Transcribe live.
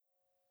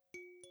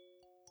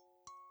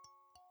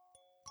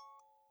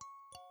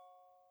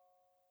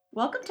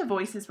Welcome to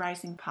Voices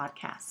Rising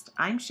podcast.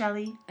 I'm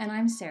Shelley. And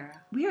I'm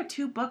Sarah. We are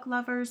two book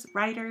lovers,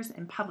 writers,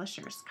 and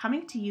publishers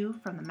coming to you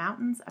from the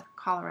mountains of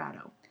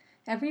Colorado.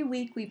 Every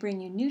week we bring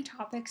you new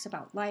topics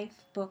about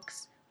life,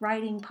 books,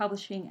 writing,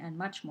 publishing, and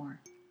much more.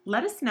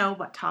 Let us know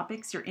what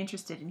topics you're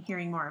interested in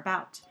hearing more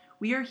about.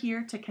 We are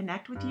here to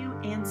connect with you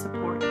and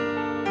support you.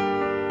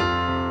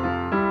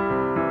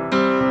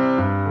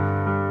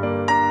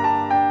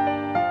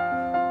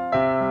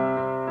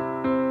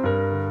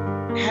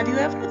 Have you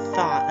ever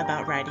thought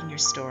about writing your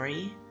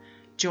story?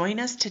 Join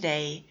us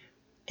today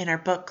in our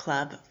book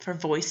club for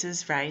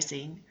Voices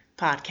Rising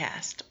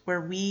podcast,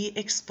 where we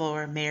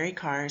explore Mary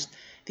Karr's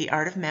The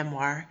Art of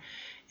Memoir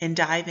and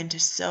dive into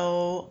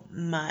so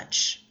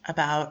much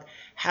about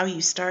how you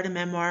start a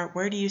memoir,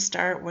 where do you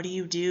start, what do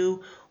you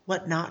do,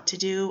 what not to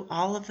do,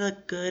 all of the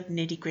good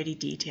nitty-gritty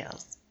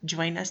details.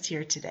 Join us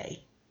here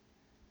today.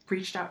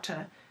 Reached out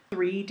to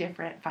 3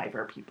 different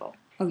Fiverr people.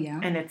 Oh,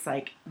 yeah? And it's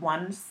like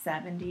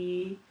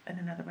 170 and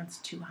another one's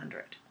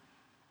 200.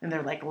 And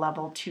they're like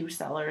level 2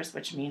 sellers,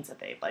 which means that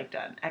they've like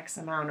done X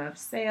amount of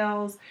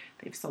sales,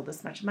 they've sold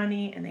this much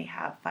money, and they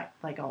have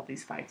like all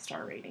these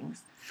 5-star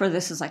ratings. For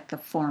this is like the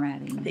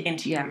formatting. The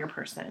interior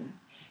person.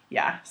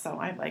 Yeah. So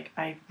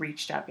I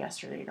reached out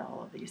yesterday to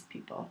all of these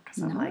people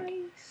because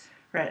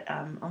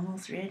I'm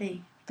almost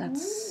ready.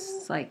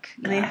 That's like...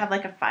 Yeah. And they have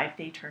like a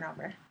 5-day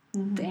turnover.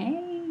 Mm-hmm.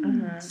 Dang.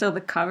 Mm-hmm. So the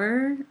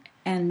cover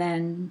and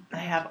then... I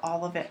have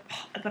all of it.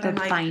 But the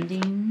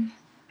binding...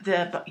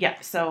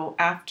 So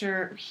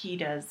after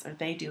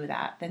they do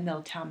that, then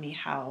they'll tell me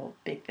how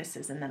big this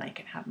is, and then I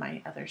can have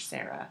my other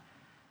Sarah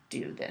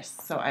do this.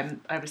 So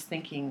I was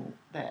thinking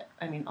that,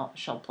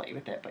 she'll play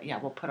with it, but yeah,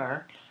 we'll put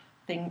our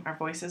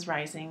Voices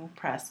Rising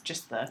press,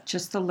 just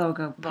the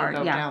logo part,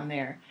 down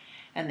there.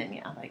 And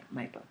then, like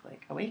my book,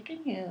 like Awaken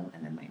You,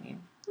 and then my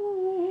name.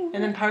 Ooh,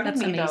 and then part of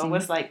me, amazing. Though,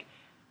 was like,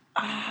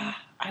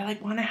 I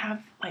want to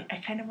have, I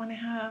kind of want to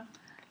have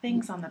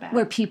things on the back.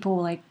 Where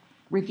people,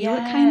 review it,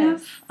 kind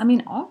of.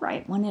 All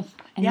right.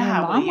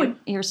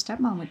 Your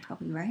stepmom would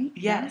probably write.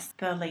 Yes.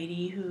 Yeah. The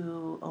lady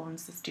who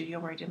owns the studio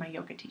where I did my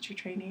yoga teacher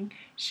training,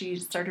 she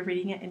started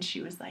reading it and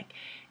she was like,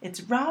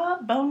 it's raw,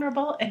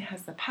 vulnerable, and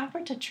has the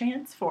power to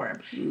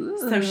transform. Ooh,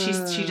 so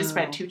she just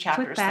read 2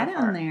 chapters. Put that so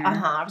far. On there.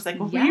 I was like,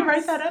 well, will you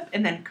write that up?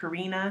 And then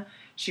Karina,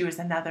 she was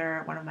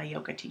another one of my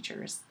yoga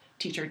teachers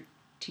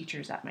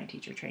at my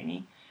teacher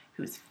training,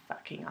 who's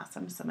fucking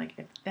awesome. So I'm like,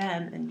 if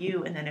them and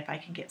you, and then if I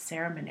can get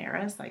Sarah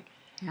Monera's,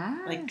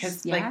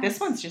 because this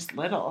one's just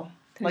little.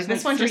 There's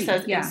this one 3, just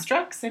says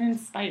instructs and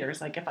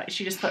inspires.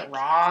 She just put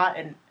raw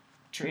and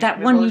that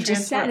one you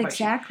just said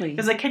exactly.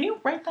 Because can you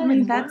write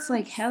that? That's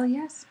words? Hell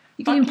yes.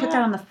 You can even put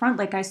that on the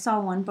front. I saw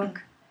one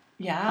book.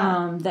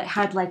 Yeah. That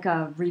had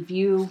a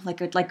review,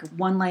 a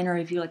one-liner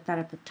review like that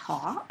at the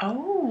top.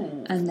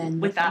 Oh. And then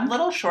with that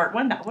little short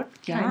one, that would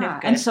kind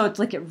of good. And so it's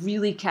it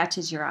really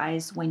catches your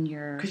eyes when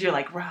you're... Because you're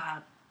raw.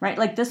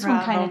 Right, this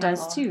one kind of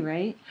does too,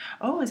 right?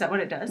 Oh, is that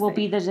what it does? Will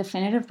be the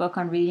definitive book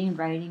on reading and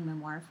writing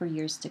memoir for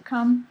years to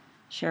come.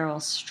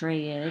 Cheryl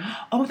Strayed.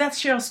 Oh,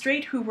 that's Cheryl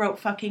Strayed who wrote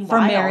fucking For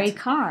Wild. Mary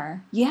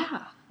Karr.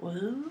 Yeah.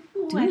 Whoa.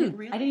 Dude, I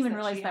didn't even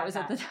realize that was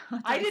at the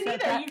top. I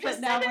didn't either. You just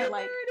said it,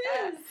 there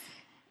it is.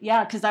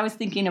 Yeah, because I was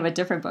thinking of a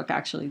different book,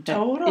 actually.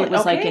 Totally. It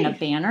was in a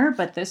banner,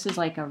 but this is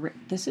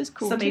this is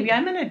cool, So maybe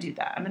I'm going to do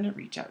that. I'm going to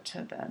reach out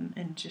to them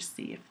and just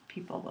see if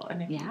people will,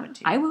 and if you would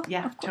too. I will.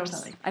 Yeah, of course.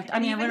 Totally.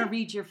 I'm going to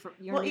read your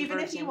well,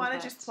 even if you want to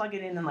just plug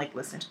it in and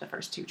listen to the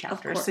first 2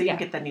 chapters, so you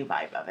get the new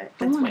vibe of it.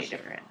 It's way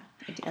different.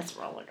 That's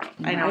roller.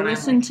 I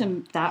listened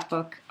to that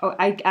book. Oh,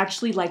 I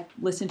actually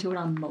listened to it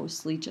on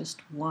mostly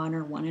just 1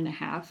 or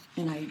 1.5,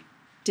 and I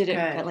did it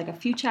at a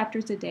few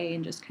chapters a day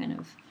and just kind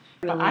of.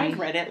 Really? But I've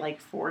read it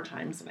 4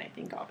 times, and I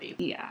think I'll be.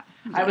 Yeah.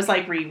 I was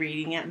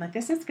rereading it. I'm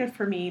this is good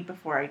for me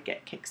before I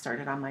get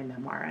kickstarted on my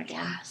memoir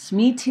again. Yes,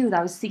 me too.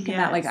 I was thinking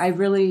that. I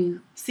really.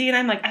 See, and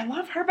I'm I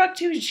love her book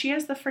too. She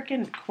has the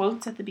freaking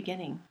quotes at the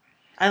beginning.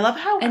 I love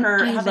how I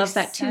love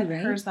that too,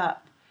 right? Hers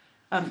up.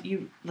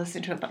 You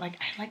listen to it, but I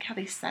like how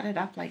they set it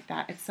up like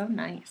that. It's so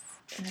nice.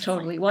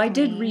 Totally. Well,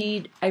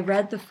 I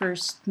read the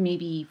first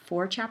maybe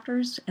 4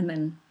 chapters and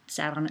then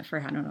sat on it for,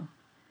 I don't know,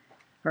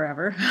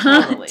 forever.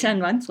 Totally. 10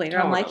 months later.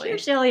 Totally. I'm here,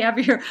 Shelley, have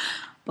your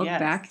book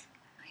back.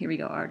 Here we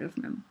go, Art of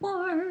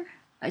Memoir.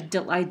 I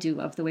do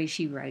love the way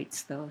she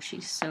writes, though.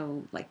 She's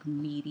so,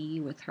 meaty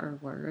with her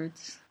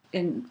words.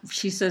 And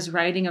she says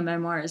writing a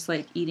memoir is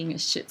like eating a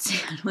shit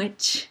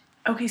sandwich.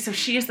 Okay, so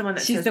she is the one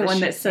that says the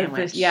one that says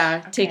this. Yeah,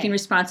 taking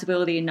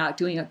responsibility and not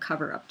doing a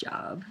cover-up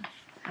job.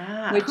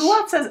 Who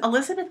else says?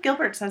 Elizabeth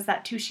Gilbert says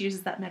that too. She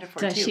uses that metaphor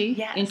too. Does she?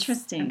 Yes.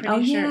 Interesting. I'm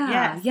pretty sure. Yeah.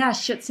 Yes. Yeah,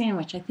 shit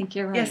sandwich. I think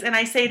you're right. Yes, and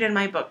I say it in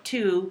my book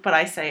too, but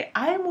I say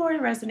I more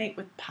resonate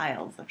with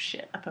piles of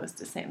shit opposed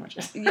to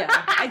sandwiches.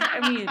 Yeah.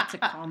 It's a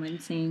common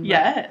thing.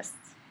 Yes.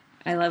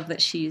 I love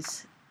that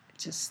she's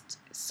just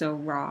so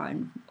raw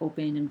and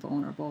open and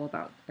vulnerable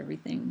about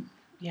everything.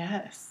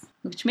 Yes.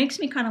 Which makes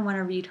me kind of want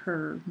to read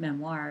her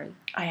memoir.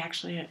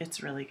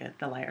 It's really good.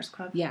 The Liars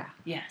Club? Yeah.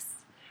 Yes.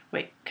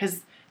 Wait,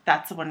 because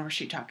that's the one where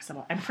she talks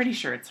about, I'm pretty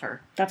sure it's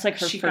her. That's her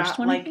first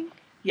one, I think?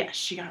 Yes,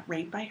 she got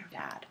raped by her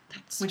dad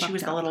when she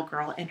was a little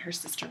girl, and her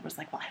sister was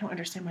like, "Well, I don't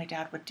understand why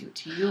Dad would do it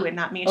to you and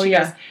not me." And she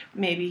goes,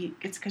 "Maybe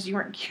it's because you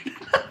weren't cute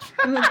enough."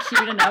 You weren't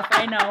cute enough,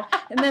 I know.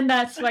 And then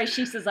that's why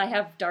she says, "I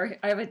have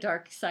a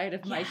dark side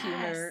of my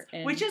humor,"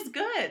 and which is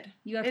good.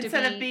 You have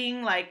instead of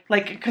being like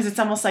because it's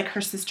almost like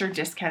her sister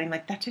discounting,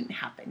 like, that didn't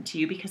happen to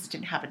you because it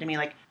didn't happen to me.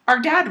 Like, our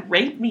dad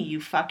raped me,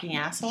 you fucking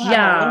asshole.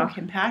 Have a little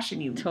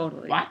compassion, you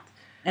totally. What?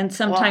 And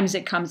sometimes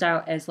it comes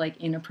out as like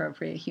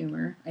inappropriate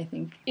humor, I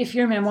think. If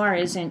your memoir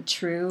isn't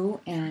true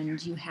and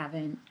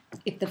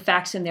if the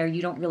facts in there,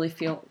 you don't really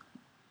feel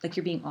like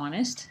you're being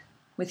honest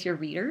with your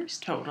readers.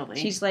 Totally.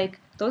 She's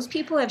like, those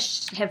people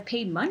have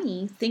paid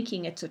money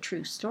thinking it's a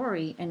true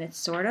story, and it's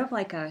sort of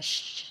like a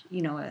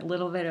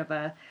little bit of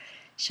a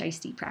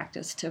shiesty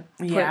practice to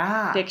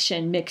put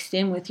fiction mixed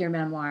in with your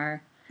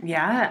memoir.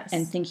 Yes.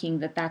 And thinking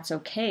that that's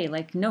okay.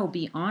 Like, no,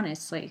 be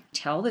honest. Like,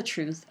 tell the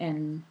truth.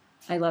 And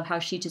I love how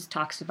she just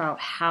talks about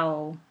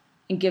how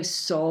and gives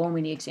so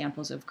many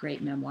examples of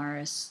great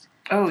memoirists.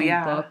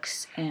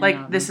 Books. And,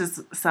 like, this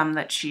is some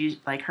that she,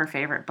 like, her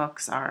favorite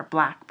books are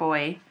Black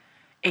Boy,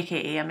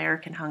 a.k.a.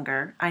 American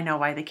Hunger, I Know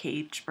Why the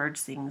Caged Bird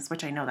Sings,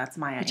 which I know that's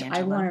Maya Angelou.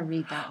 I want to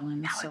read that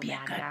one. That would be a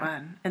good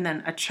one. And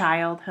then A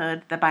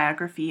Childhood, the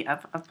biography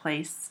of a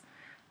place,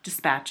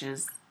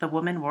 Dispatches, The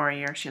Woman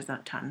Warrior, she has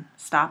a ton,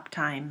 Stop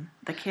Time,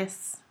 The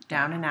Kiss,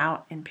 Down and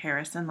Out in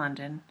Paris and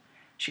London.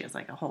 She has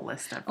like a whole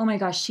list of... Oh my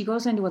gosh, she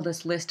goes into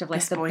this list of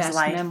like the best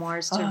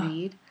memoirs to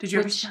read. Did you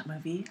ever see that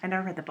movie? I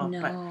never read the book,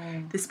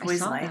 but This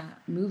Boy's Life.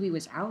 That movie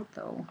was out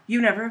though.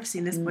 You never have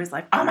seen This Boy's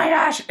Life? Oh my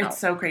gosh, it's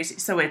so crazy.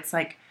 So it's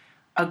like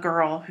a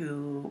girl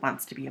who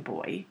wants to be a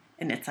boy,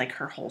 and it's like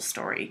her whole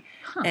story.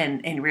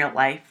 And in real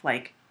life,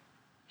 like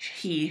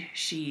he,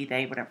 she,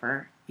 they,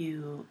 whatever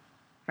you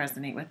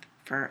resonate with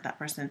for that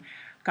person,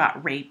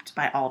 got raped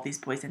by all these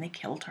boys, and they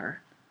killed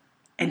her.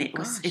 And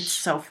it's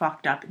so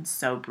fucked up and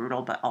so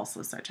brutal, but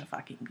also such a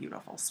fucking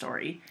beautiful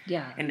story.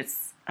 Yeah. And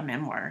it's a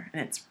memoir,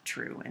 and it's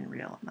true and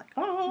real. I'm like,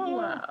 oh.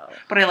 Wow.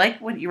 But I like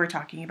what you were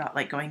talking about,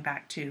 like going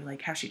back to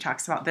like how she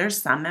talks about,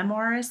 there's some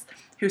memoirists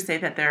who say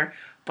that their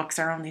books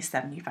are only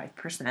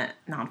 75%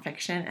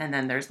 nonfiction, and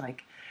then there's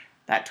like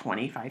that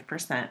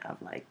 25% of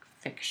like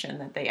fiction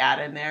that they add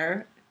in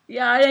there.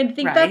 Yeah, I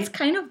think that's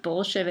kind of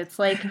bullshit. It's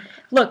like,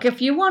 look,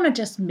 if you want to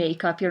just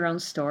make up your own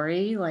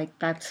story, like,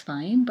 that's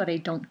fine, but I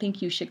don't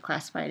think you should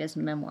classify it as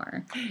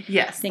memoir.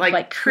 Yes,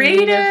 like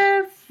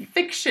creative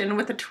fiction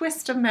with a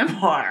twist of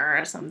memoir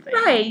or something.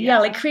 Right, yeah,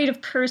 like creative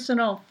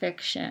personal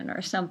fiction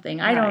or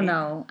something. I don't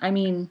know. I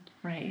mean,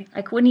 I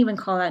wouldn't even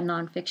call that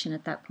nonfiction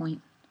at that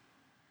point.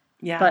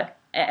 Yeah.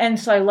 And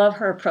so I love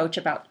her approach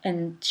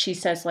and she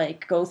says,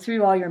 like, go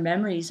through all your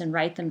memories and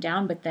write them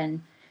down, but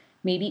then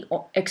maybe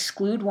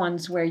exclude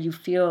ones where you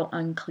feel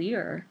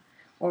unclear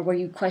or where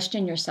you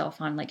question yourself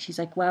on. Like, she's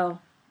like,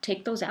 well,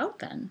 take those out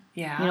then.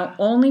 Yeah.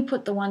 Only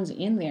put the ones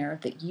in there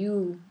that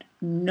you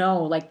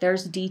know, like,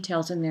 there's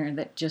details in there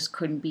that just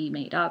couldn't be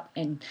made up.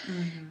 And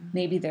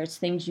maybe there's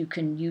things you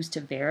can use to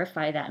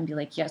verify that and be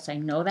like, yes, I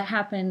know that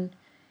happened.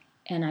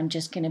 And I'm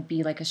just going to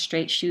be like a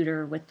straight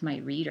shooter with my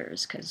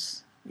readers.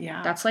 Because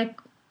that's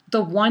like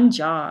the one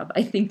job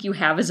I think you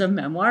have as a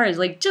memoir is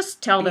like,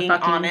 just tell the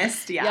fucking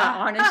honest,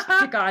 honest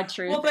to God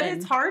truth. Well, but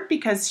it's hard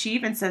because she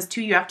even says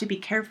too, you have to be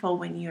careful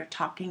when you're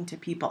talking to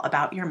people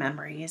about your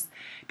memories,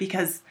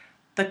 because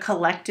the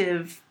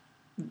collective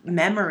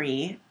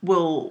memory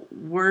will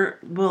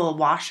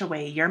wash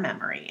away your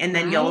memory, and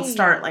then you'll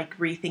start like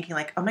rethinking,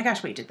 like, oh my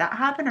gosh, wait, did that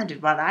happen, or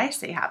did what I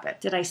say happen?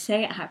 Did I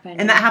say it happened?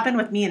 And that happened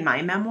with me in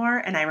my memoir,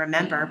 and I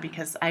remember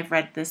because I've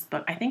read this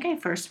book. I think I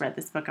first read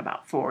this book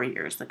about 4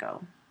 years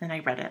ago, and I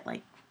read it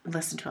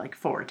listened to it like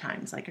 4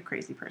 times, like a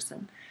crazy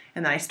person.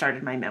 And then I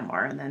started my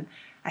memoir, and then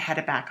I had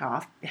to back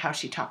off. How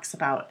she talks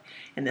about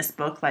in this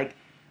book, like,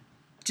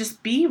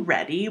 just be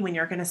ready when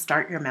you're going to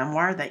start your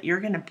memoir that you're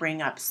going to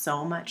bring up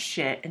so much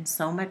shit and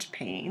so much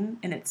pain.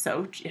 And it's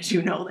so, as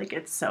you know, like,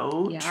 it's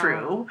so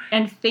true.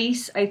 And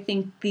face, I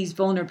think, these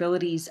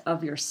vulnerabilities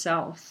of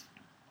yourself,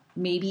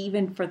 maybe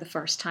even for the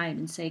first time,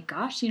 and say,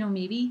 gosh,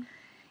 maybe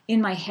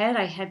in my head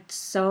I had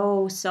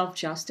so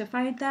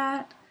self-justified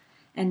that.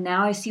 And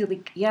now I see,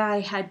 like, I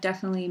had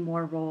definitely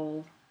more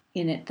role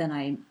in it than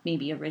I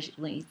maybe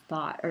originally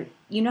thought. Or,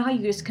 you know how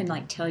you just can,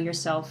 like, tell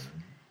yourself,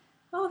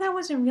 oh, that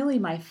wasn't really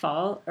my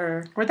fault,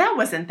 or that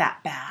wasn't that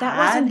bad. That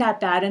wasn't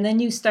that bad. And then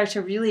you start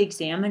to really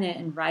examine it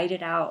and write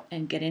it out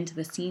and get into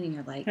the scene, and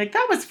you're like,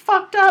 that was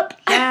fucked up.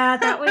 Yeah,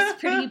 that was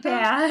pretty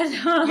bad.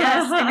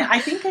 Yes, and I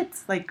think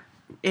it's like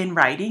in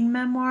writing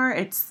memoir,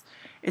 it's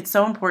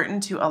so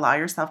important to allow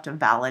yourself to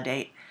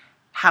validate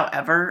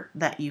however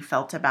that you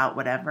felt about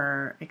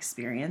whatever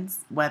experience,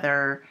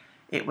 whether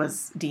it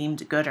was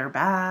deemed good or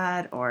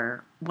bad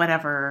or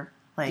whatever.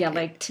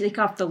 Like take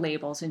off the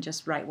labels and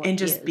just write what and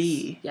just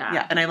be.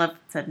 Yeah. And I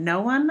said,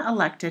 no one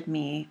elected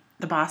me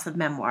the boss of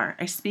memoir.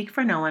 I speak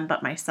for no one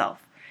but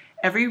myself.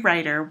 Every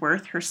writer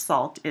worth her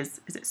salt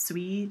is it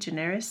sui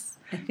generis?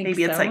 I think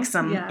Maybe so. It's like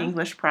some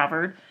English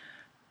proverb.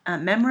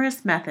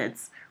 Memoirist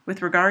methods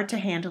with regard to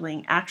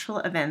handling actual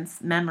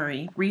events,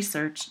 memory,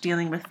 research,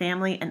 dealing with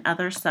family and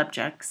other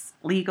subjects,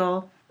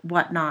 legal,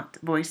 whatnot,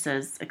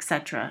 voices,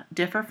 etc.,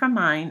 differ from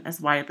mine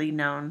as widely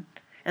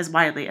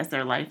as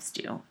their lives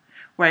do.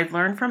 Where I've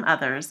learned from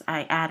others,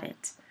 I add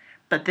it.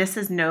 But this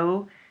is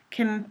no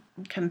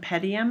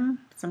compendium.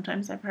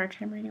 Sometimes I have a hard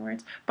time reading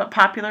words, but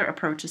popular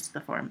approaches to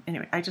the form.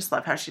 Anyway, I just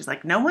love how she's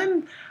like, no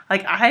one,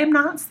 like, I am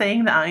not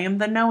saying that I am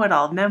the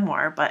know-it-all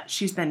memoir, but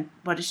she's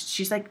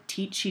like,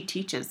 she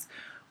teaches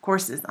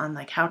courses on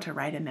like how to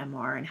write a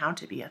memoir and how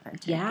to be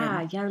authentic.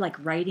 Yeah, like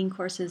writing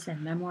courses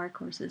and memoir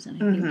courses.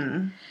 And I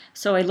think,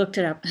 so I looked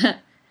it up.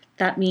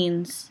 That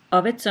means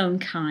of its own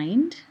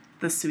kind.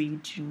 The sui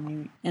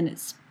generis. And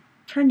it's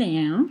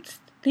pronounced,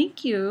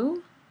 thank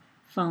you,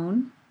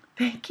 phone.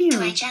 Thank you.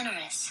 Sui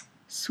generis.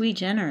 Sui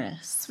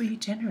generis. Sui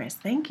generis.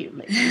 Thank you,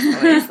 ladies'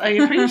 boys. I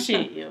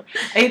appreciate you.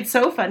 It's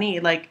so funny.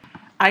 Like,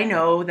 I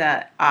know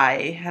that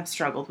I have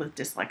struggled with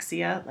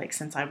dyslexia, like,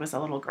 since I was a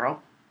little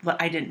girl.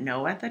 But I didn't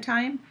know at the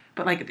time.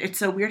 But, like, it's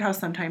so weird how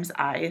sometimes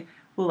I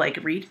will,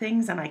 like, read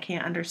things and I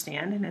can't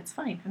understand, and it's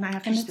fine. And I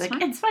have to just be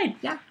like, it's fine.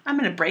 Yeah. I'm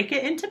going to break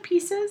it into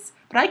pieces,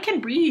 but I can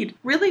read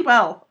really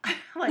well.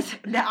 Like,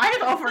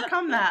 I've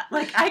overcome that.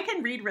 Like, I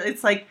can read really.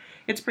 It's, like,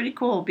 it's pretty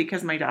cool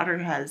because my daughter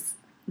has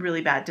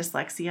really bad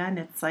dyslexia, and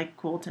it's like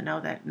cool to know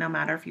that no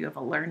matter if you have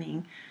a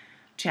learning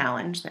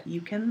challenge, that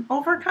you can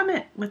overcome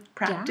it with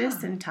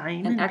practice and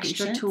time and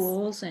extra patience.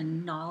 Tools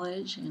and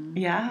knowledge and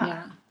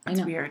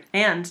It's weird.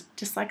 And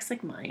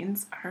dyslexic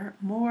minds are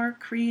more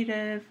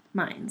creative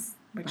minds,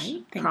 which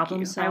thank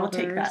problem you. solvers. I will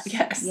take that.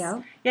 Yes.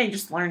 Yeah, you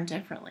just learn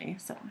differently,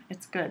 so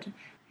it's good.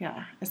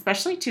 Yeah,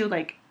 especially too,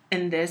 like,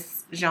 in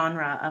this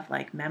genre of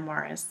like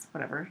memoirists,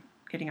 whatever,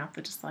 getting off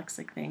the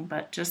dyslexic thing,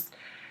 but just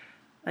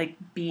like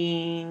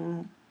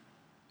being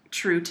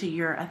true to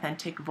your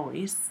authentic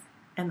voice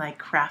and like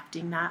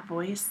crafting that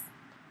voice,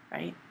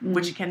 right?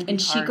 Which can be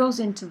and hard. she goes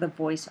into the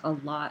voice a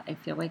lot. I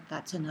feel like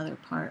that's another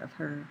part of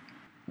her,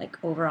 like,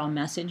 overall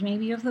message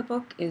maybe of the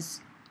book is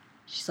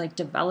she's like,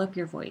 develop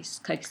your voice.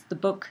 Like, the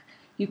book,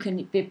 it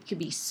could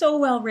be so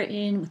well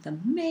written with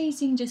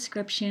amazing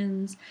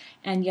descriptions,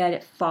 and yet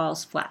it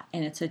falls flat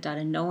and it's a dud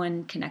and no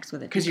one connects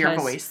with it because your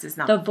voice is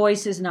not. The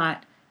voice is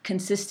not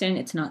consistent.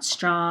 It's not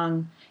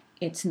strong.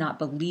 It's not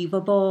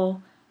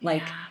believable.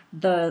 Like,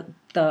 the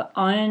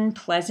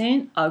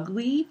unpleasant,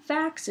 ugly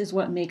facts is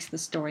what makes the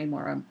story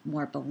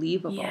more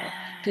believable.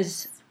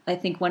 Because I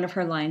think one of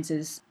her lines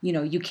is,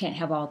 you can't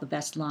have all the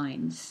best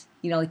lines.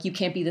 Like, you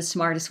can't be the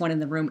smartest one in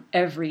the room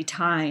every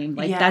time.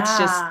 Like, that's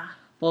just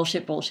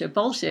bullshit.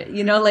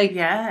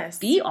 Like,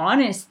 be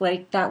honest.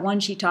 Like, that one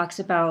she talks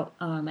about,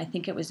 I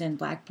think it was in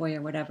Black Boy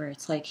or whatever.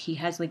 It's like he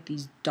has, like,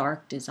 these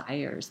dark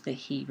desires that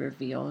he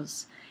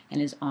reveals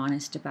and is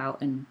honest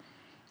about, and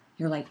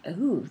you're like,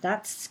 ooh,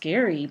 that's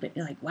scary, but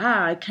you're like,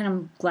 wow, I kind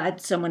of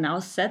glad someone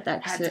else said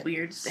that. That's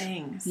weird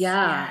things.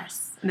 Yeah.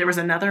 Yes. And there was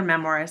another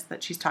memoirist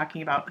that she's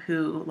talking about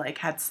who, like,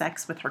 had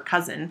sex with her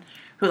cousin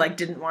who, like,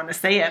 didn't want to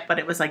say it, but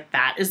it was like,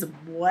 that is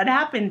what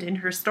happened in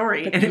her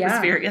story. And it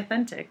was very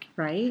authentic.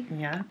 Right?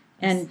 Yeah.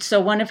 And so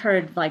one of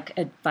her, like,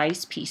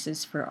 advice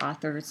pieces for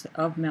authors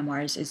of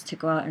memoirs is to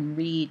go out and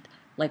read,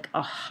 like,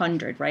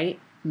 100, right,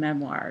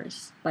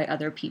 memoirs by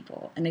other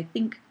people. And I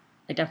think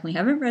I definitely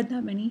haven't read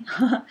that many.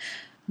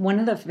 One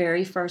of the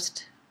very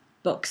first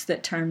books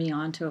that turned me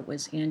on to it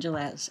was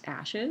Angela's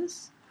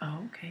Ashes.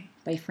 Oh, okay.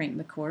 By Frank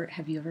McCourt.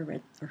 Have you ever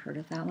read or heard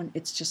of that one?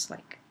 It's just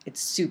like, it's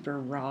super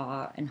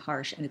raw and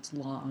harsh and it's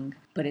long,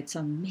 but it's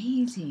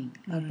amazing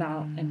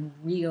about and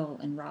real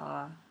and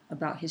raw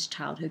about his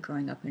childhood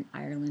growing up in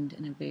Ireland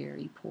in a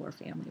very poor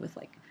family with,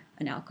 like,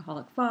 an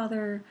alcoholic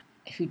father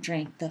who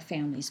drank the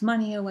family's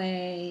money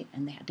away,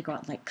 and they had to go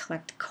out and, like,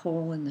 collect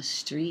coal in the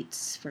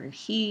streets for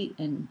heat.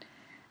 And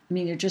I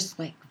mean, you're just,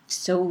 like,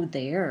 so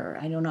there.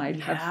 I don't know. I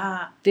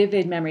have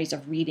vivid memories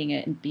of reading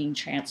it and being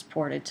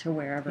transported to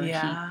wherever he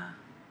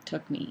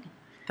took me.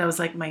 That was,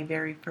 like, my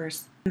very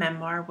first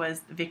memoir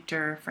was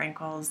Viktor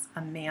Frankl's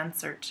A Man's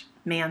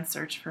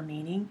Search for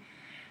Meaning.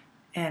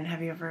 And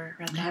have you ever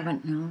read that? I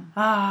haven't,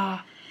 no.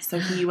 So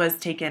he was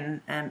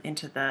taken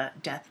into the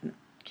death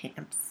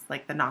camps,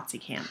 like the Nazi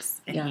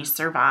camps, and he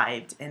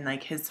survived. And,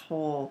 like, his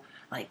whole,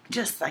 like,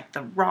 just, like,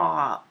 the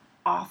raw,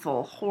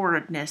 awful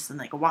horridness and,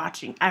 like,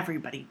 watching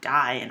everybody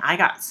die. And I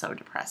got so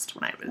depressed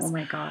when I was... Oh,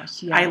 my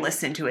gosh. Yes. I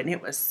listened to it, and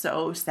it was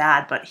so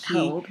sad. But How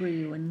old were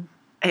you when...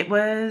 It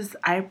was...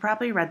 I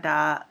probably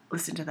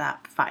listened to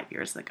that 5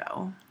 years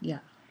ago. Yeah.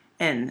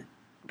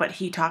 But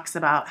he talks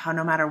about how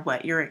no matter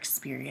what you're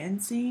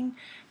experiencing,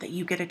 that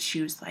you get to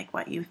choose, like,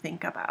 what you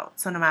think about.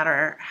 So no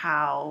matter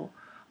how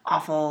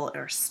awful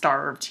or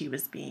starved he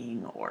was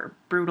being or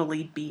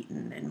brutally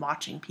beaten and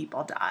watching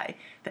people die,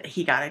 that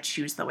he got to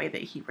choose the way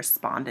that he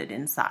responded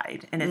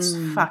inside. And it's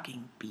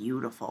fucking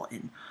beautiful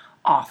and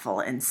awful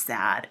and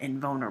sad and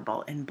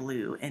vulnerable and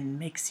blue and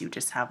makes you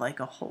just have,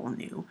 like, a whole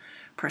new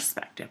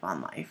perspective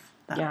on life.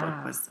 That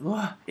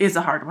book is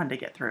a hard one to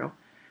get through.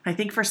 I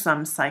think for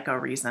some psycho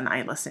reason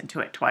I listened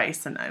to it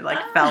twice and I, like,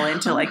 fell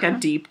into, like, a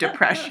deep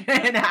depression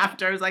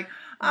after. I was like,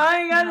 Oh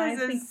my God, No, I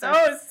this think is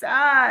so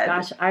sad.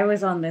 Gosh, I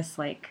was on this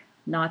like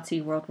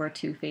Nazi World War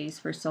II phase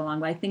for so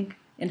long. I think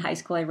in high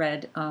school I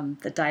read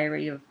The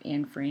Diary of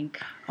Anne Frank.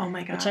 Oh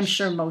my gosh. Which I'm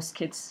sure most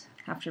kids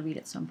have to read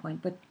at some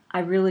point. But I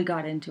really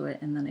got into it,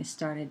 and then I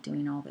started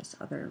doing all this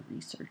other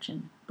research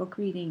and book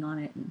reading on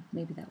it, and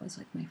maybe that was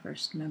like my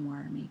first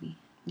memoir, maybe.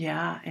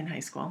 Yeah, in high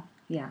school.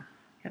 Yeah.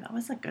 Yeah, that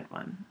was a good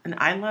one. And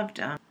I loved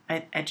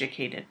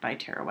Educated by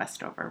Tara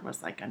Westover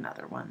was like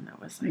another one that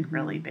was like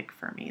really big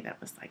for me. That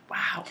was like,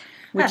 wow.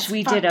 Which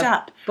we did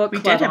a book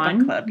club on.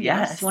 Book club,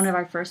 yes. One of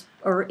our first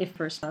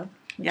club.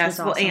 Yes,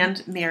 was awesome.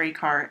 And Mary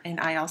Carr. And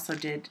I also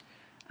did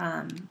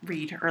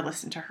read or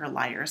listen to her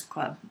Liars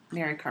Club.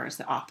 Mary Carr is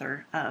the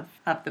author of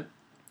the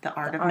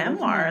Art of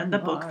Memoir, the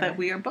book that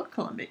we are book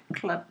clubbering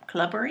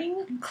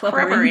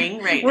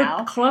right now.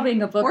 We're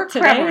clubbing a book We're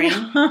today.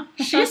 clubbering.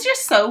 She's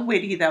just so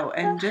witty though,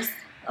 and just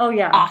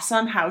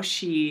awesome how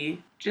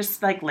she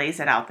just like lays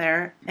it out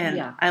there.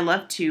 And I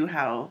love too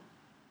how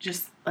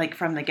just like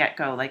from the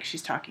get-go, like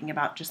she's talking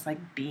about just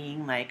like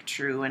being like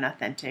true and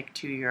authentic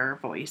to your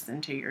voice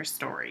and to your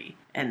story.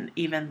 And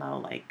even though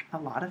like a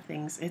lot of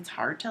things, it's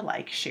hard to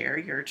like share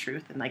your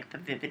truth and like the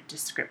vivid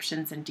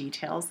descriptions and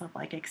details of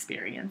like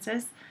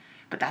experiences.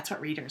 But that's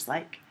what readers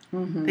like.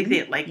 Mm-hmm.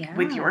 They like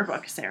with your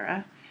book,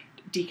 Sarah,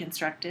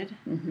 Deconstructed.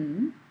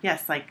 Mm-hmm.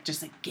 Yes, like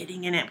just like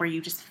getting in it where you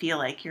just feel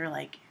like you're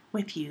like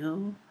with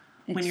you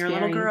when you're a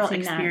little girl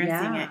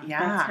experiencing it. Yeah,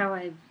 that's how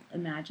I've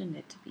imagined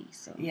it to be.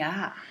 So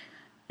yeah,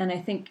 and I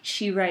think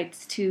she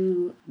writes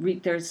to.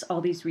 There's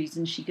all these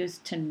reasons she goes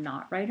to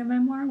not write a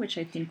memoir, which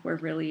I think were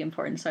really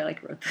important. So I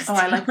like wrote this. Oh,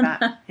 down. I like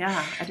that.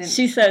 Yeah, I didn't.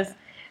 She says,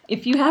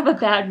 if you have a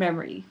bad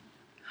memory.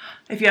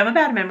 If you have a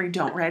bad memory,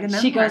 don't write a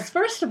memoir. She goes,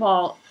 first of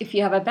all, if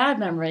you have a bad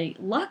memory,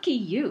 lucky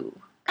you.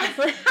 You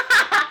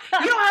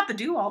don't have to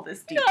do all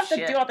this deep shit. You don't have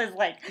to do all this,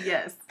 like,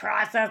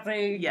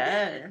 processing.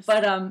 Yes.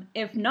 But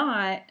if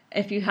not,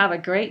 if you have a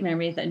great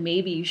memory, then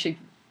maybe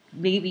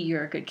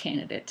you're a good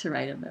candidate to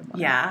write a memoir.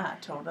 Yeah,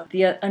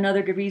 totally.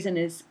 Another good reason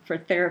is for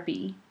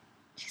therapy.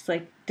 She's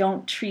like,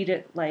 don't treat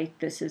it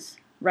like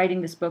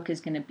writing this book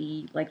is going to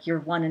be, like, your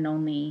one and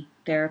only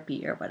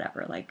therapy or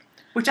whatever, like.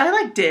 Which I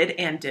like did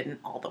and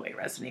didn't all the way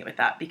resonate with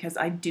that because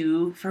I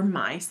do for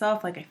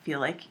myself, like I feel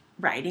like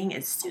writing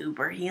is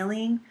super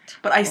healing,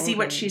 but I see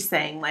what she's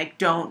saying, like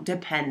don't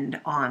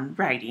depend on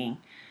writing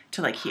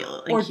to like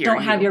heal. Like, or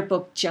don't have your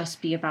book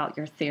just be about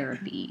your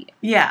therapy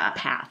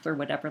path or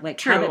whatever.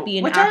 Like have it be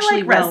an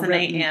actually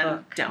well-written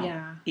book. Don't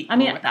I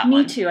mean, with that me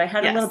one. Too. I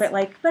had a little bit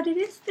like, but it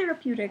is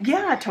therapeutic.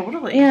 Yeah,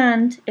 totally.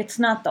 And it's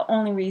not the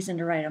only reason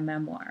to write a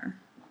memoir.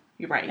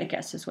 You're right. I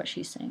guess is what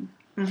she's saying.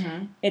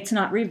 Mm-hmm. It's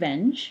not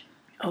revenge.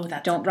 Oh,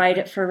 that's don't write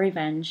it for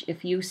revenge.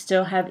 If you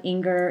still have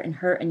anger and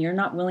hurt and you're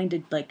not willing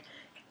to like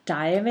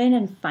dive in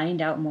and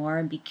find out more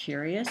and be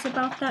curious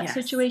about that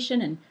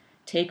situation and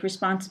take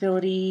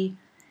responsibility,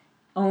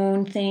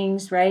 own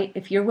things, right?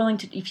 If you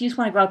just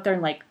want to go out there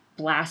and like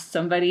blast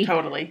somebody,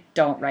 totally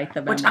don't write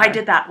the memoir. Which I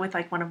did that with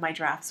like one of my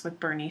drafts with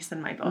Bernice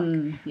in my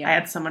book. Yeah. I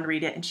had someone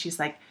read it and she's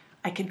like,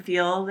 I can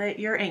feel that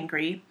you're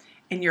angry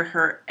and you're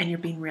hurt and you're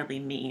being really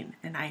mean.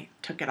 And I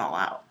took it all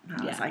out.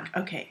 And I was like,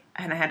 okay.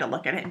 And I had to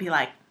look at it and be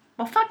like,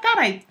 well, fuck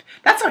that.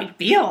 That's how I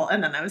feel.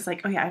 And then I was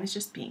like, oh yeah, I was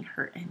just being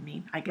hurt and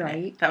mean. I get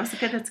it. That's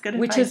good advice.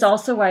 Which is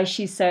also why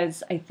she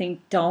says, I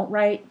think, don't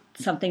write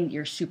something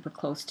you're super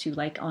close to,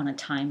 like on a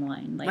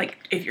timeline. Like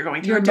if you're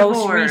going through your a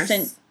divorce. most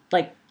recent,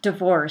 like,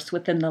 divorce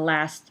within the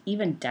last,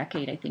 even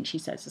decade, I think she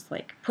says, is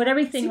like, put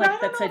everything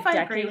that's a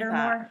decade or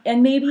more.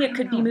 And maybe it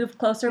could be moved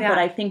closer, but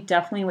I think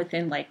definitely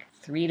within like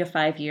 3 to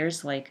 5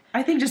 years, like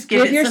I think just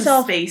give yourself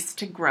some space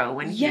to grow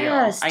and heal.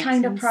 Yes,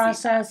 time to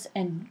process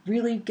and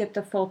really get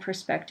the full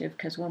perspective.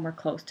 Because when we're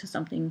close to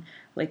something,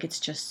 like it's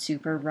just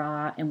super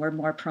raw, and we're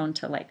more prone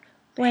to like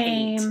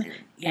blame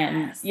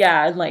and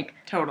like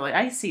totally.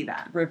 I see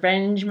that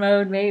revenge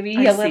mode, maybe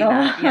a little.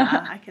 That.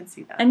 Yeah, I can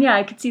see that. And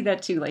I could see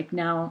that too. Like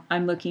now,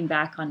 I'm looking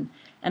back on,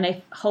 and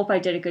I hope I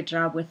did a good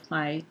job with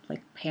my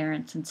like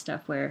parents and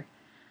stuff, where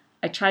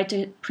I tried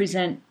to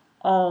present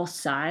all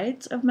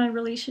sides of my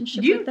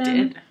relationship with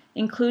them,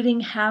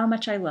 including how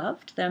much I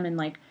loved them and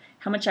like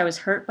how much I was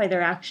hurt by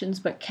their actions,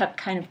 but kept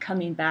kind of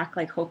coming back,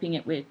 like hoping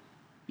it would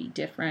be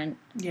different.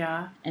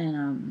 Yeah.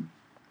 And,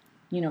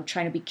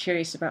 trying to be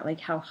curious about like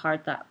how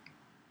hard that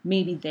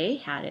maybe they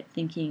had it,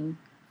 thinking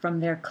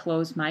from their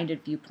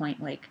closed-minded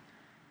viewpoint, like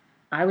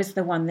I was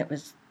the one that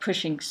was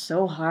pushing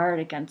so hard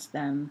against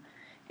them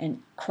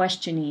and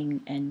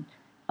questioning and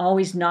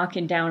always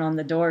knocking down on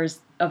the doors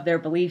of their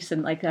beliefs,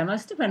 and like that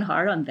must have been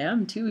hard on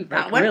them too. Like,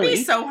 that would be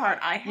so hard.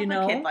 I have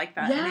a kid like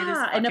that.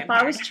 Yeah, and if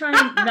I was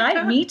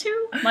trying, me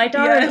too. My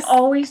daughter is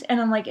always,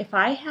 and I'm like, if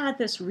I had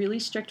this really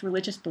strict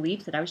religious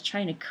belief that I was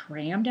trying to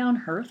cram down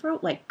her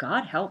throat, like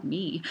God help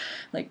me,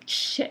 like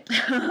shit,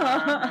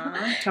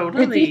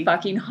 totally, it'd be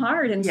fucking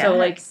hard. And so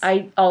like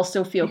I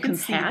also feel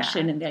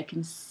compassion, and I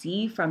can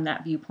see from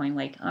that viewpoint,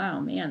 like oh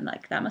man,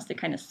 like that must have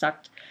kind of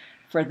sucked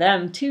for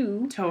them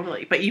too.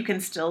 Totally, but you can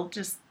still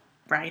just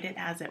write it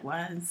as it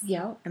was.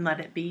 Yeah. And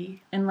let it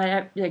be. And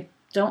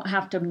don't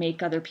have to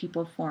make other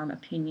people form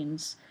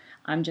opinions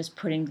I'm just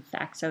putting the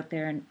facts out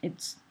there, and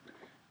it's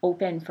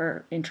open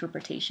for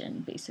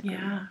interpretation, basically.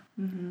 Yeah.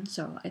 Mm-hmm.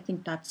 So I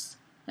think that's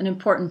an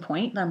important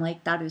point. I'm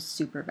like, that is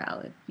super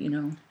valid, you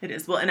know? It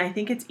is. Well, and I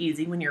think it's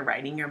easy when you're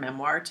writing your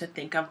memoir to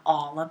think of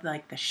all of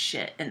like the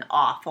shit and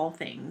awful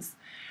things.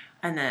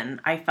 And then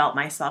I felt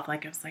myself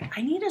like, I was like,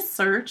 I need to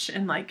search.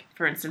 And like,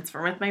 for instance,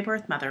 with my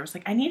birth mother, I was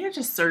like, I need to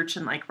just search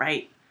and like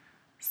write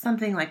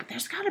something like,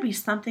 there's got to be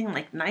something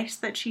like nice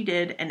that she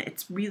did. And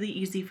it's really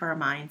easy for our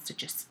minds to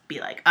just be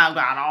like, oh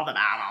God, all the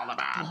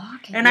bad.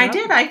 And I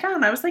did.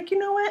 I was like, you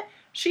know what?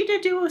 She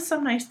did do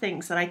some nice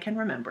things that I can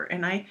remember.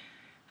 And I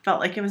felt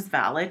like it was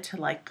valid to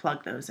like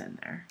plug those in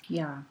there.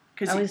 Yeah.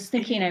 I was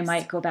thinking I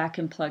might go back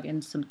and plug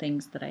in some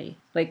things that I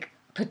like,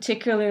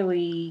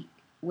 particularly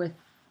with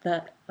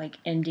the like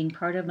ending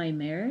part of my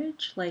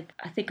marriage. Like,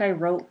 I think I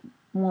wrote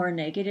more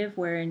negative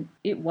wherein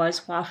it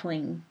was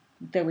waffling.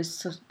 There was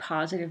so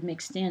positive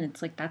mixed in.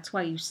 It's like, that's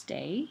why you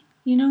stay,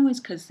 you know, is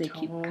because they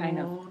keep kind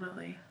of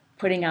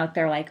putting out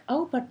there like,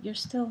 oh, but you're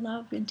still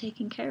loved and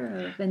taken care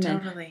of. And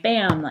then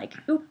bam, like,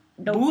 oop.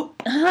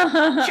 Nope.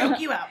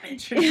 Choke you out,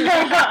 bitch.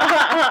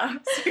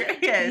 Serious.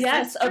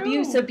 Yes,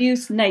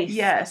 abuse, nice.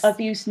 Yes.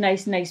 Abuse,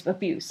 nice,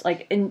 abuse.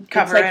 Like, and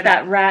it's like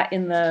that rat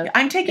in the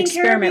I'm taking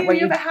care of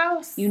you have a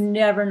house. You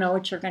never know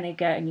what you're going to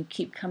get, and you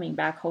keep coming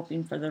back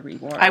hoping for the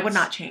reward. I would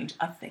not change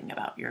a thing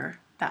about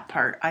that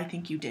part. I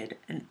think you did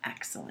an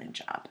excellent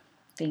job.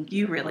 Thank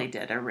you. You really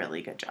did a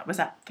really good job. Was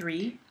that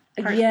 3?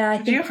 Yeah, I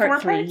think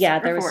part 3. Yeah,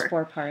 there was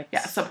 4 parts.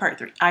 Yeah, so part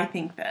 3. I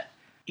think that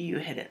you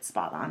hit it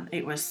spot on.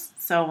 It was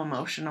so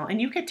emotional,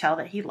 and you could tell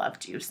that he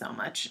loved you so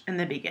much in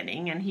the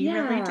beginning, and he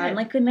really did. And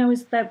like when there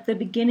was the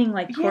beginning,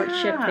 like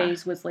courtship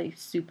phase was like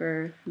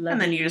super lovely,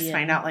 and then you just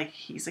find out like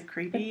he's a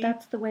creepy. But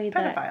that's the way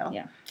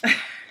pedophile.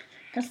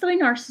 That's the way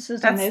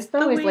narcissism is,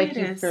 though. Is like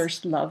you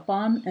first love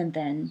bomb, and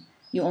then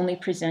you only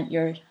present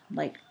your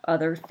like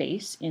other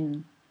face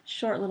in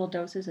short little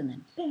doses, and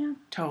then bam.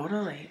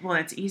 Totally. Well,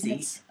 it's easy.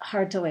 And it's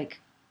hard to like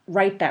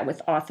write that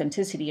with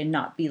authenticity and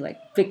not be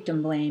like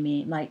victim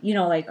blaming, like, you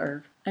know, like,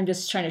 or I'm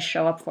just trying to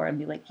show up for it and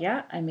be like,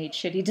 yeah, I made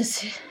shitty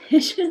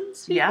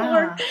decisions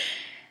before.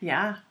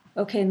 Yeah.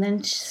 Okay, and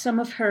then some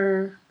of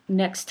her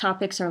next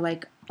topics are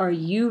like, are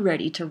you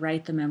ready to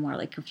write the memoir?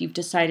 Like, if you've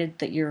decided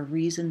that your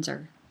reasons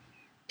are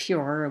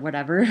pure or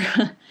whatever.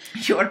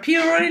 Your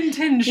pure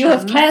intentions. You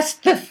have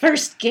passed the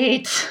first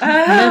gate.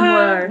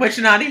 Memoir. Which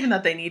not even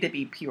that they need to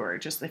be pure.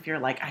 Just if you're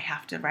like, I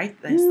have to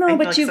write this. No,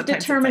 but you've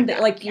determined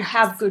that like you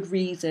have good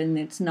reason.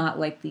 It's not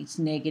like these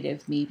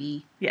negative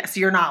maybe. Yes,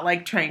 you're not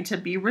like trying to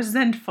be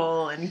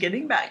resentful and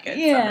getting back at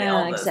somebody.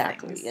 Yeah,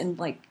 exactly. Things. And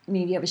like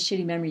maybe you have a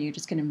shitty memory, you're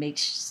just going to make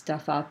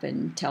stuff up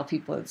and tell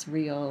people it's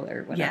real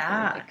or whatever.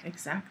 Yeah, like,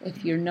 exactly.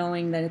 If you're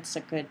knowing that it's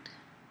a good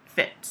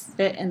fit,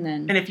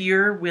 and if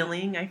you're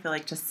willing, I feel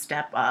like, to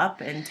step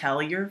up and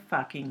tell your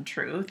fucking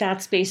truth.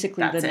 That's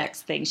basically the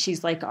next thing.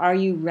 She's like, are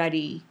you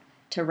ready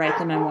to write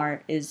the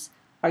memoir?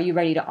 Are you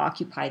ready to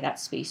occupy that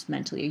space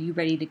mentally? Are you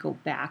ready to go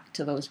back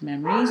to those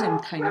memories and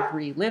kind of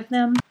relive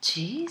them?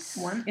 Jeez.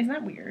 Isn't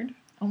that weird?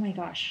 Oh my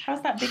gosh.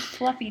 How's that big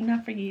fluffy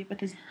nuffy with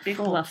his big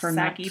old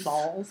sacky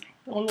balls?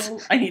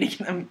 I need to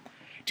get them.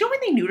 Do you know when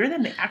they neuter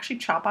them, they actually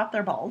chop off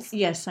their balls?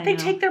 Yes, I know. They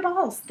take their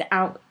balls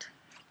out.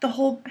 The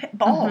whole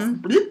balls.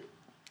 Mm-hmm. Bloop,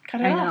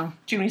 cut it off. Know.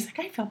 Junie's like,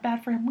 I feel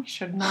bad for him. We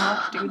should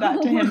not do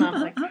that to him. I'm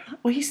like,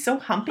 well, he's so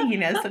humpy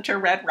and has such a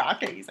red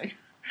rocket. He's like,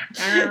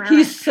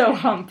 he's so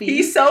humpy.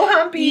 He's so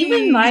humpy.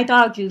 Even my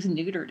dog who's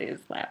neutered is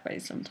that way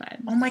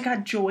sometimes. Oh my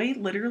God, Joy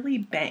literally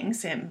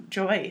bangs him.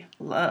 Joy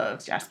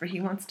loves Jasper. He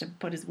wants to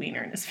put his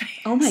wiener in his face.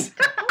 Oh my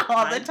God.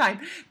 All the time.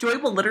 Joy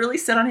will literally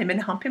sit on him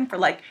and hump him for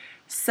like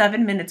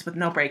 7 minutes with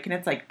no break, and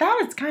it's like,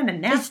 that is kind of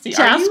nasty. Is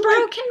Jasper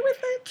okay with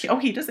it? Oh,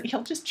 he doesn't.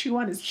 He'll just chew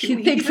on his chewy.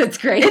 He thinks it's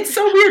great. It's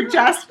so weird.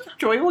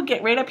 Joy will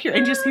get right up here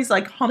and he's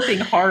like humping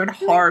hard.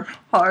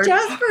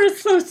 Jasper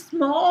is so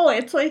small.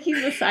 It's like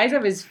he's the size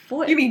of his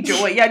foot. You mean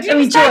Joy? Yeah,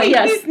 Joy,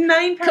 yes. He's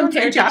 9 pounds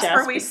and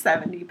Jasper weighs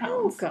 70 pounds.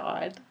 Oh,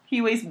 God. He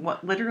weighs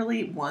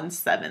literally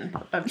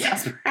 1/7 of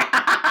Jasper.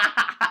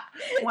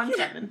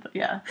 1/7,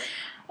 yeah.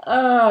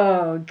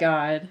 Oh,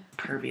 God.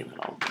 Pervy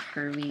little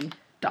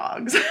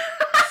dogs.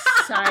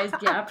 Size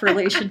gap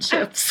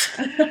relationships.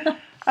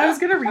 I was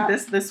going to read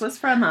this. This was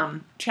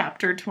from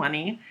chapter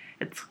 20.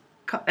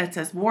 It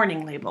says,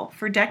 warning label.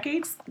 For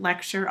decades,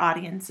 lecture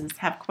audiences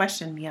have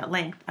questioned me at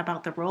length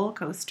about the roller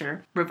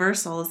coaster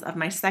reversals of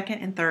my second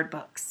and third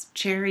books,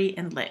 Cherry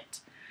and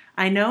Lit.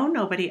 I know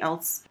nobody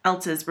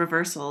else's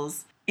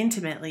reversals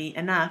intimately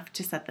enough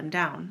to set them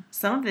down.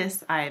 Some of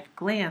this I've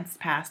glanced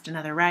past in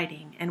other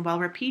writing, and while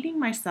repeating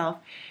myself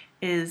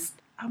is...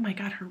 Oh my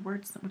God, her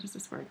words. What is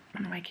this word?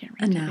 Oh, I can't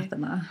read it.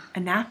 Anathema.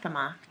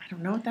 Anathema. I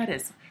don't know what that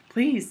is.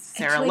 Please,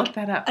 Sarah, like, look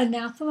that up.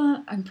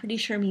 Anathema, I'm pretty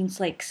sure means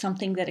like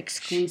something that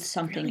excludes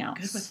something really else.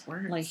 Good with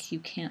words. Like you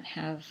can't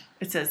have...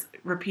 It says,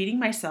 repeating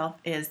myself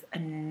is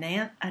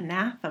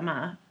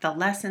anathema. The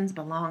lessons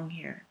belong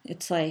here.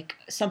 It's like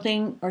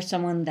something or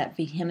someone that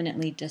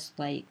vehemently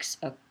dislikes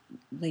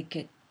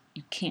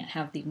you can't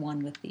have the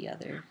one with the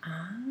other.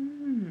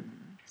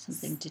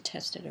 Something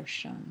detested or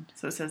shunned.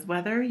 So it says,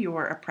 whether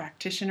you're a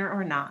practitioner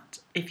or not,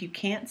 if you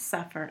can't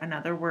suffer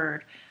another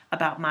word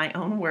about my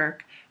own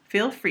work,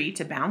 feel free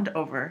to bound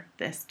over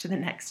this to the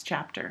next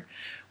chapter,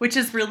 which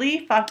is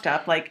really fucked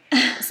up. Like,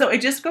 so it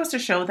just goes to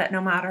show that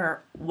no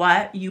matter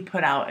what you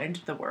put out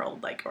into the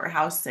world, like, or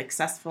how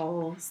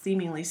successful,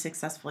 seemingly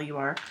successful you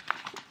are,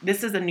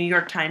 this is a New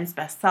York Times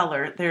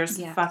bestseller.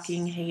 There's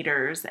fucking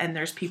haters, and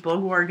there's people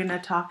who are going to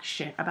talk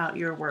shit about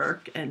your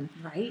work. And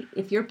right.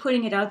 If you're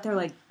putting it out there,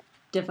 like,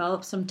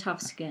 develop some tough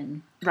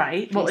skin.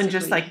 Right. Basically. Well, and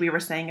just like we were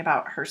saying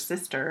about her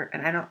sister,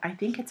 and I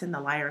think it's in the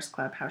Liars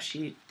Club, how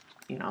she,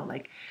 you know,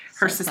 like,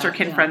 her sister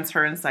confronts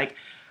her and is like,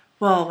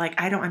 well,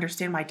 like, I don't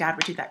understand why dad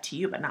would do that to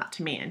you, but not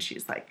to me. And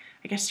she's like,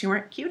 I guess you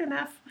weren't cute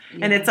enough.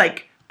 Yeah. And it's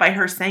like, by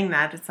her saying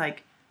that, it's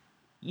like,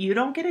 you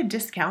don't get a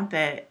discount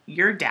that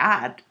your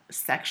dad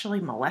sexually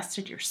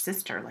molested your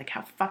sister. Like,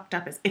 how fucked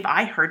up is, if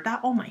I heard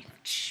that, oh my,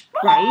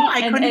 right?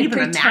 I couldn't even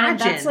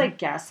imagine. That's like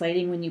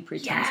gaslighting when you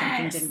pretend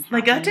something didn't happen.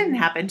 Like, that didn't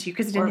happen to you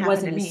because it didn't happen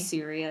to me. Or it wasn't as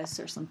serious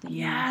or something.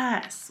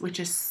 Yes, which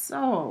is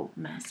so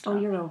messed up. Oh,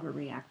 you're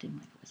overreacting.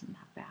 Like, it wasn't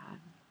that bad.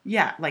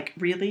 Yeah, like,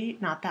 really?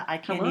 Not that I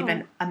can't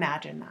even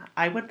imagine that.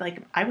 I would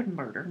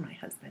murder my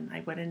husband. I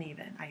wouldn't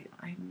even.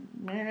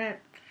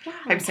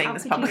 I'm saying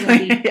this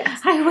publicly.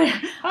 Yes. I would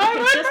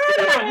just to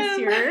be honest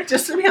here.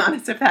 Just to be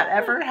honest, if that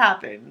ever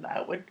happened,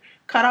 that would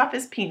cut off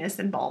his penis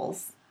and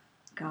balls.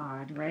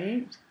 God,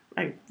 right?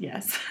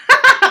 Yes.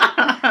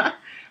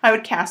 I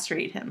would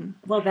castrate him.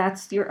 Well,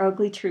 that's your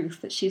ugly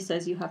truth that she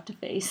says you have to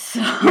face.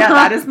 Yeah,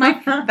 that is my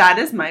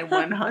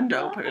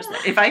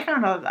 100%. If I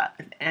found out that,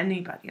 if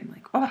anybody, I'm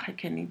like, oh, I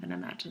couldn't even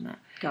imagine that.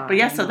 God, but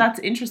yeah, so that's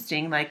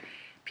interesting. Like,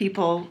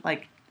 people,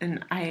 like,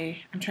 and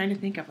I'm trying to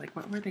think of, like,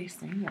 what were they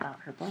saying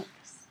about her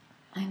books?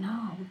 I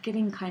know,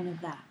 getting kind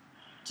of that,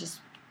 just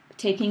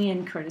taking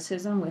in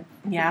criticism with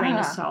a grain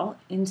of salt,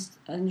 and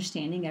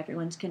understanding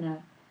everyone's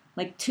gonna.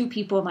 Like, two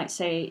people might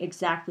say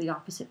exactly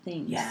opposite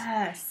things.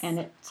 Yes. And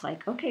it's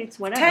like, okay, it's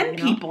whatever. 10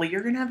 people.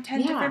 You're going to have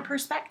 10 different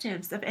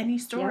perspectives of any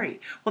story. Yeah.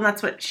 Well,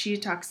 that's what she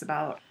talks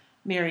about.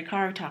 Mary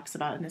Karr talks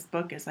about in this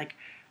book is, like,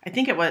 I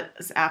think it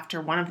was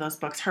after one of those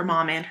books, her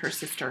mom and her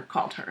sister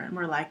called her and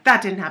were like,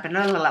 that didn't happen.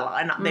 La, la, la, la.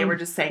 And they were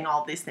just saying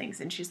all these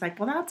things. And she's like,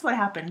 well, that's what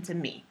happened to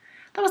me.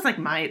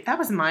 That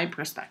was my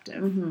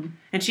perspective. Mm-hmm.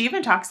 And she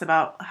even talks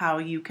about how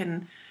you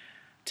can...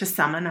 to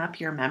summon up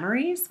your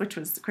memories, which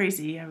was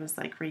crazy. I was,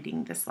 like,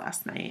 reading this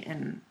last night,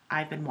 and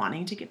I've been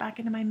wanting to get back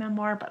into my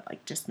memoir, but,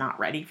 like, just not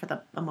ready for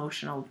the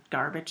emotional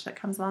garbage that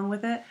comes along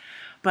with it.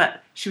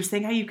 But she was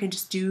saying how you can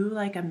just do,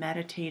 like, a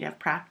meditative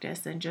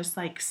practice and just,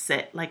 like,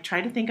 sit, like, try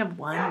to think of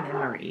one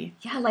memory.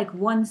 Yeah, like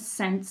one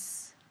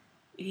sense.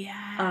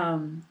 Yeah.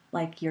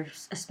 Like your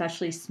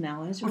especially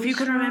smell is. Or if you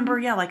could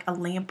remember, like, a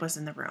lamp was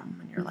in the room,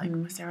 and you're like,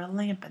 was there a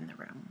lamp in the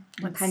room?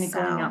 What kind of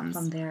going up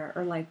from there,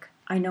 or like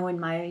I know in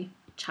my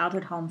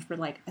childhood home for,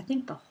 like, I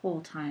think the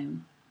whole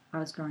time I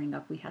was growing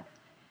up,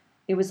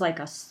 it was like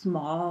a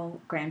small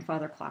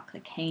grandfather clock,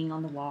 like, hanging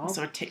on the wall.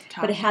 So a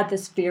tick-tock. But it had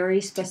this very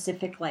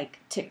specific, like,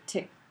 tick,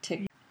 tick,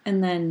 tick.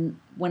 And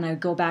then when I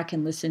go back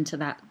and listen to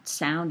that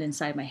sound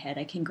inside my head,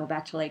 I can go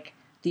back to, like,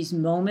 these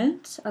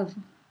moments of,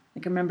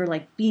 like, I remember,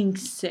 like, being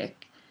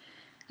sick.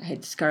 I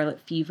had scarlet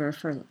fever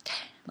for,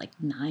 like,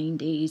 9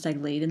 days. I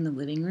laid in the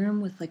living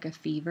room with, like, a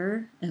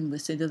fever and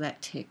listened to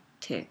that tick,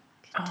 tick,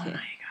 tick,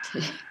 my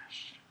tick.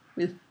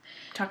 With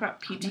talk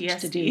about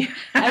PTSD.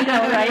 I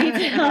know,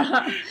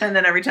 right? And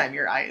then every time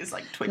your eye is,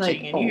 like,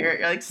 twitching, like, and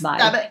you're like,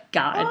 stop it.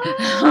 God.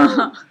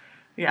 Oh.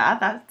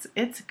 Yeah,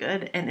 it's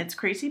good. And it's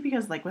crazy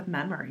because, like, with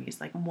memories,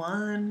 like,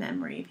 one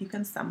memory, if you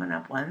can summon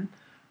up one,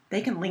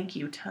 they can link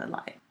you to,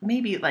 like,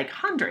 maybe, like,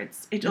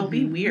 hundreds. It'll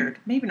be weird.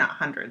 Maybe not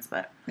hundreds,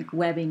 but like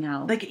webbing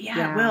out. Like,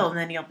 yeah, it will. And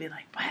then you'll be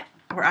like, what?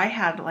 Or I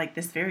had, like,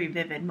 this very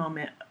vivid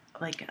moment.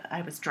 Like,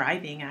 I was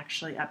driving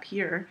actually up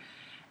here,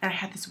 and I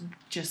had this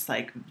just,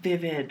 like,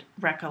 vivid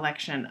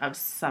recollection of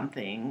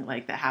something,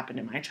 like, that happened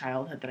in my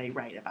childhood that I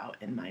write about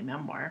in my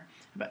memoir.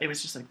 But it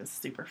was just, like, this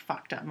super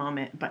fucked up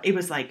moment. But it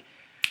was, like,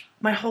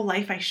 my whole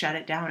life I shut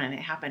it down, and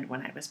it happened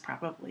when I was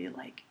probably,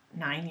 like,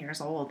 9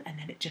 years old. And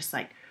then it just,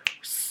 like,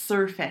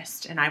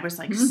 surfaced. And I was,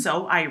 like,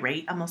 so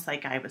irate, almost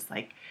like I was,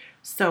 like,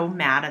 so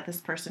mad at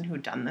this person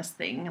who'd done this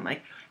thing. I'm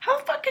like, how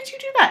the fuck could you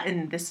do that?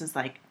 And this is,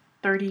 like,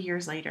 30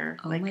 years later.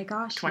 Oh, like, my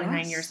gosh,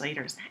 29 years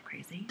later. Isn't that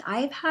crazy?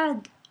 I've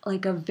had...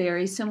 like a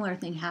very similar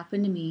thing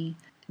happened to me.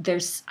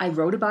 I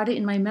wrote about it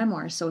in my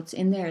memoir, so it's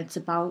in there. It's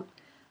about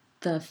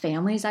the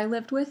families I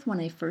lived with when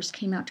I first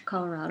came out to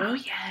Colorado. Oh,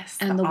 yes.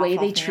 And the way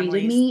they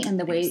treated me and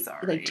the way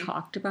they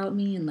talked about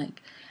me and,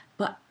 like,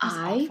 but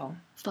I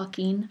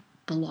fucking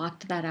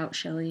blocked that out,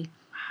 Shelley.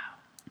 Wow.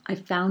 I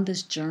found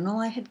this journal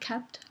I had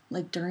kept,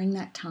 like, during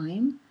that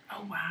time.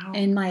 Oh, wow.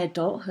 In my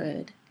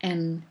adulthood.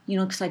 And, you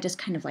know, because I just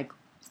kind of, like,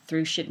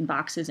 threw shit in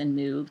boxes and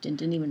moved and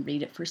didn't even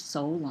read it for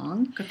so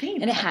long. Good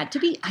thing. And it had to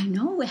be,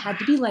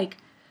 like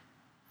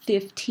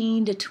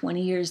 15 to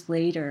 20 years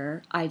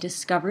later, I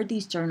discovered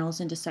these journals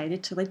and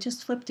decided to, like,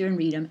 just flip through and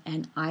read them.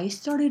 And I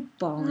started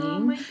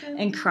bawling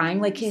and crying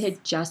like it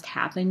had just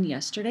happened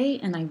yesterday.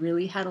 And I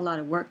really had a lot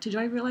of work to do,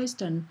 I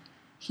realized, on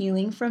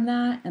healing from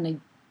that.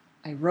 And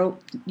I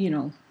wrote,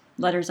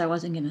 letters I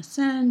wasn't going to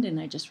send, and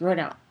I just wrote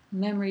out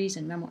memories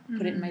and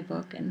put it in my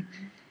book.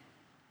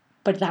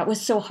 But that was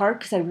so hard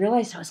because I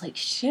realized I was like,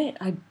 shit,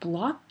 I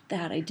blocked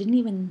that. I didn't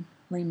even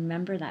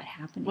remember that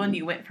happening. When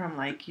you went from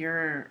like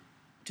your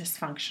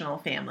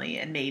dysfunctional family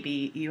and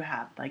maybe you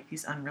had like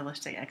these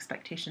unrealistic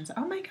expectations.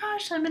 Oh my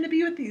gosh, I'm going to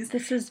be with these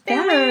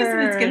families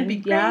and it's going to be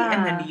great. Yeah.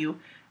 And then you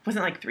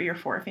wasn't like 3 or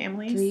 4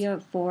 families. 3 or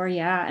 4,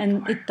 yeah.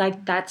 And 4.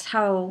 That's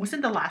how.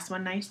 Wasn't the last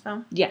one nice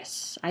though?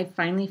 Yes, I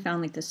finally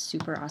found like this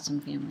super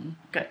awesome family.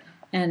 Good.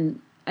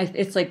 And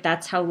it's like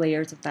that's how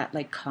layers of that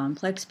like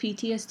complex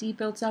PTSD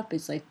builds up.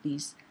 It's like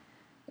these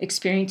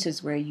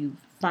experiences where you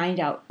find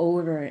out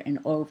over and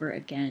over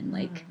again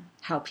like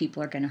how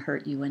people are going to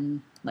hurt you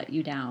and let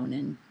you down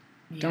and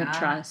don't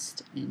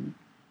trust, and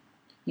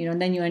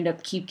and then you end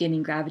up keep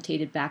getting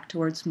gravitated back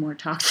towards more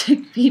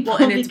toxic people.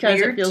 Well, and it's because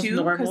weird it feels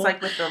too because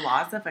like with the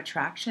laws of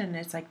attraction,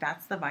 it's like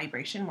that's the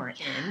vibration we're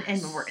in,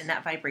 and when we're in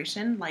that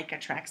vibration, like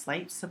attracts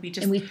like. So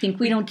we think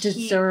we don't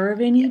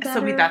deserve any better.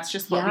 So that's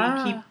just what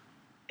we keep.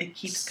 It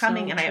keeps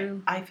coming, so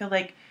and I feel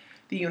like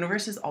the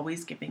universe is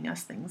always giving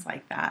us things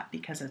like that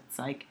because it's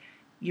like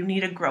you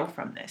need to grow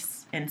from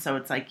this. And so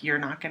it's like, you're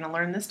not going to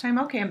learn this time.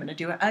 Okay, I'm going to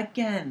do it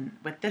again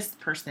with this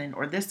person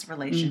or this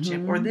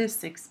relationship or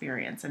this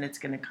experience. And it's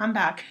going to come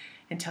back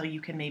until you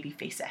can maybe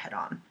face it head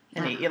on.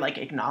 And you like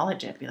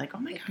acknowledge it. Be like, oh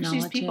my gosh,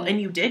 these people. And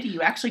you did.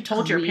 You actually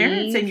told your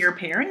parents, and your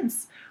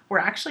parents were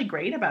actually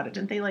great about it.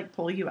 Didn't they like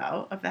pull you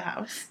out of the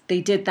house?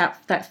 They did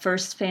that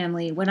first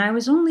family when I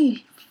was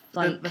only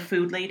like. The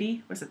food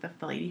lady? Was it the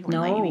lady who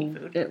wouldn't let you eat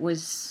food? It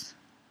was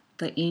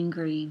the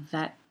angry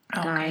vet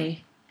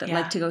guy. That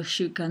like to go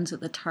shoot guns at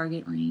the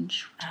target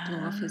range to blow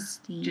off his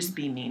steam. Just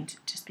be mean to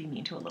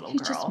a little girl.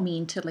 He's just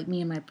mean to like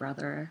me and my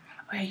brother.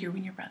 Oh yeah, you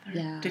and your brother.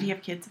 Yeah. Did he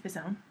have kids of his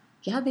own?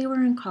 Yeah, they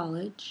were in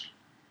college.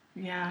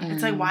 Yeah, and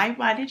it's like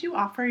why did you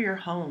offer your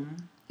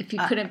home if you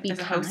couldn't be as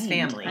a kind? host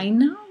family? I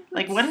know.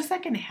 Like, what is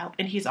that going to help?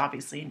 And he's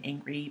obviously an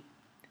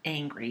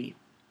angry,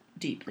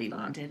 deeply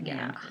wounded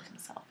man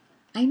himself.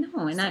 I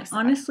know, and I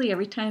honestly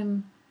every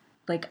time,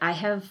 like I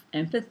have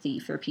empathy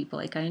for people.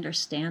 Like I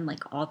understand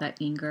like all that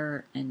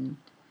anger and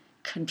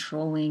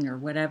controlling or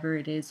whatever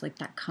it is, like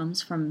that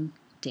comes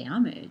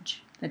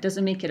damage. That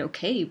doesn't make it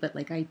okay, but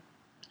like I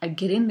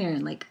get in there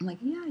and like I'm like,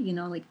 yeah,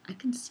 like I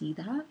can see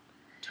that.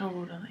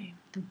 Totally.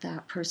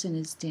 That person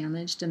is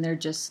damaged and they're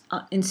just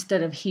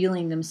instead of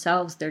healing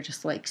themselves, they're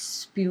just like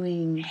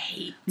spewing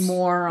hate,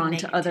 more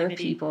onto other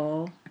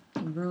people,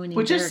 ruining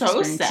which their is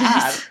so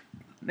sad.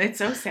 It's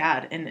so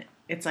sad, and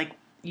it's like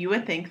you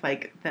would think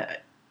like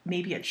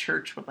maybe a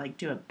church would like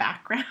do a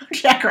background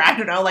check, or I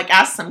don't know, like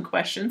ask some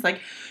questions like,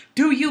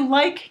 do you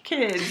like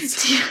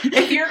kids?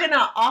 If you're going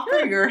to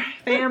offer your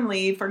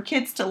family for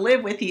kids to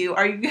live with you,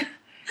 are you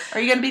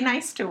going to be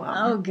nice to them?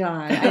 Oh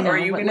God. I know, or are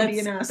you going to be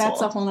an asshole?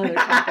 That's a whole other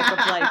topic of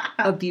like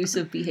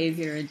abusive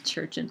behavior in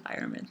church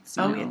environments.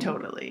 Yeah,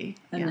 totally.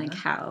 And like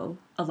how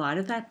a lot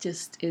of that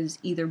just is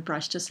either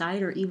brushed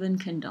aside or even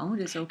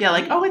condoned is okay. Yeah,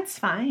 like, oh, it's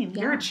fine.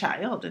 Yeah. You're a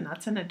child and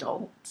that's an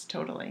adult.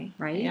 Totally.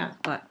 Right? Yeah.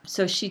 But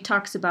so she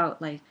talks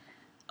about like,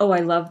 oh, I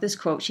love this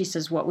quote. She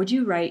says, what would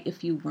you write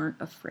if you weren't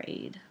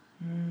afraid?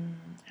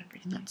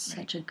 Everything. That's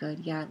such a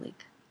good,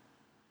 like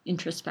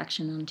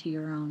introspection onto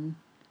your own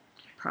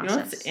process. You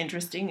know what's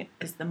interesting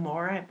is the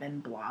more I've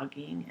been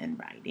blogging and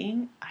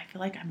writing, I feel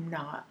like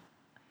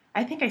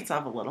I think I still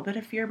have a little bit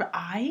of fear, but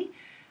I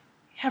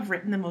have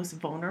written the most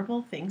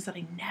vulnerable things that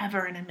I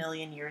never in a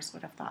million years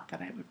would have thought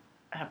that I would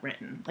have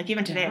written. Like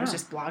even today I was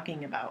just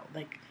blogging about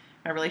like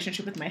my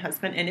relationship with my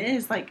husband, and it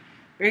is like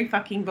very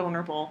fucking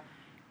vulnerable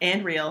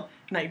and real,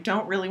 and I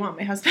don't really want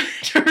my husband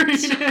to read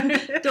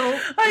it.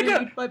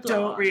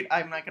 Don't read.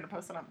 I'm not going to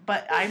post it on.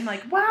 But I'm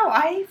like, wow,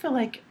 I feel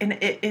like, and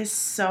it is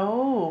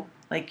so,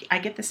 like, I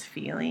get this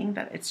feeling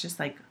that it's just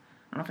like,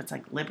 I don't know if it's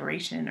like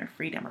liberation or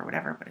freedom or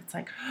whatever, but it's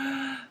like,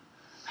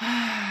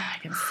 I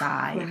can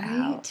sigh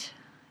out.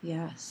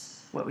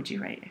 Yes. What would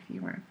you write if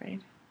you weren't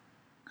afraid?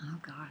 Oh,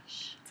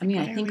 gosh. I mean,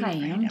 I think I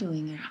am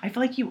doing it. I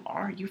feel like you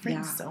are. You've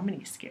written so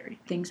many scary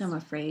things I'm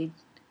afraid.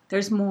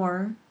 There's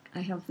more. I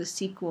have the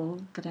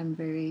sequel that I'm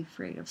very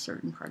afraid of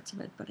certain parts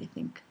of it, but I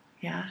think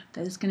that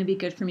is going to be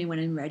good for me when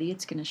I'm ready.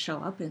 It's going to show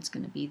up and it's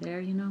going to be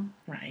there,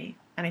 Right.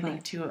 And I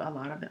think, too, a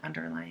lot of the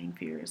underlying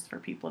fears for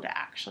people to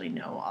actually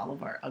know all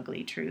of our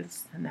ugly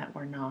truths and that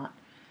we're not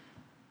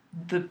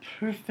the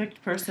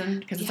perfect person.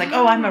 Because it's like,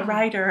 oh, I'm a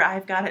writer.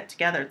 I've got it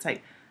together. It's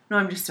like, no,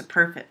 I'm just a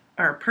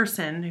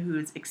person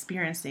who's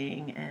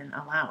experiencing and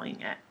allowing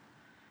it.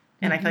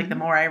 And I feel like the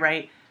more I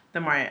write, the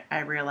more I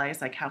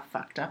realize like how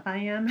fucked up I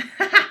am,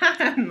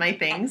 my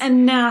things.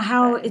 And now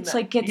how it's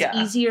like gets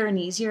easier and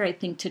easier, I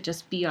think, to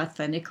just be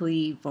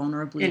authentically,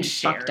 vulnerably and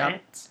fucked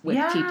up with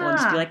people and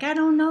just be like, I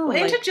don't know. Well,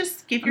 like, and to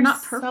just give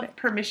yourself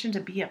permission to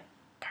be a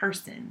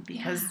person,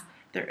 because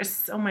there is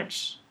so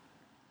much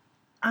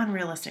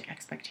unrealistic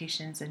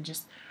expectations and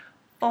just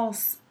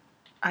false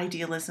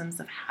idealisms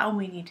of how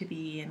we need to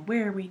be and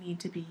where we need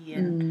to be.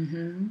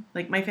 And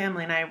like my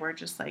family and I were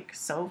just like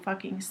so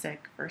fucking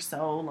sick for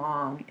so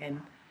long,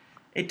 and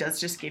it does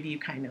just give you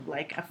kind of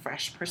like a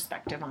fresh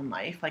perspective on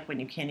life. Like when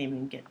you can't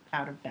even get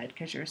out of bed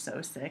because you're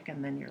so sick,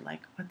 and then you're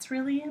like, what's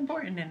really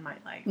important in my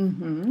life?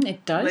 Mm-hmm.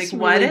 It does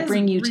like, really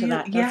bring you to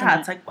that. Yeah,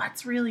 it's like,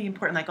 what's really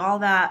important? Like all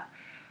that,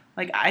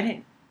 like I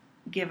didn't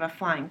give a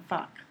flying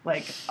fuck.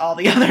 Like all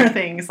the other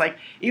things, like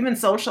even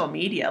social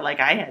media, like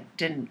I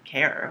didn't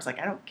care. I was like,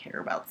 I don't care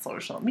about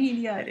social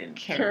media. I didn't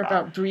care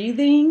about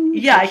breathing.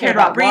 Yeah, I cared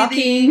about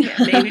breathing,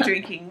 maybe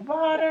drinking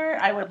water.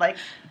 I would like,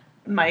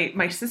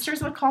 my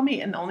sisters would call me,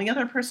 and the only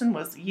other person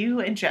was you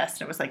and Jess.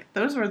 And it was like,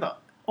 those were the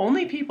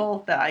only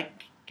people that I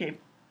gave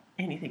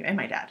anything, and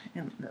my dad,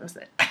 and that was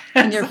it.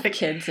 And your like,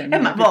 kids and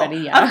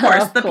everybody, well, of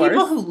course, the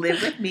people who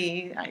live with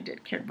me, I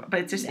did care about.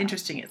 But it's just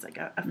interesting. It's like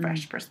a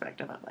fresh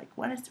perspective of like,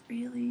 what is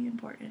really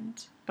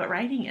important. But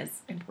writing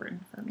is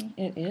important for me.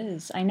 It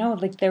is. I know,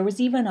 like, there was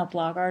even a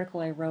blog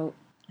article I wrote,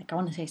 like, I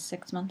want to say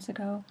 6 months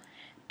ago,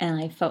 and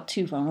I felt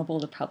too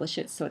vulnerable to publish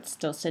it, so it's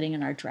still sitting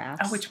in our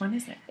drafts. Oh, which one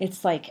is it?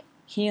 It's like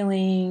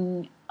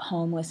healing,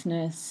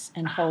 homelessness,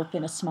 and hope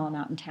in a small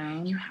mountain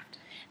town. You have to.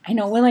 I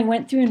know, when I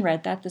went through and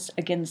read that this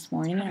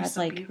morning, and I was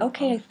so like, beautiful.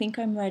 okay, I think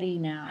I'm ready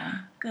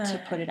now Good.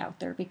 to put it out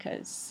there,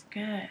 because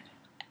Good.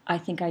 I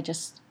think I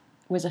just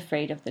was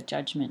afraid of the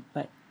judgment,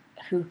 but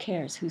who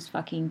cares? Who's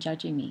fucking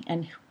judging me?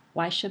 And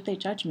why should they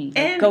judge me?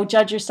 Like, go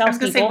judge yourself, I was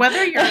going to say,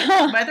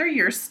 whether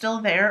you're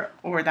still there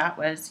or that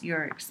was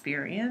your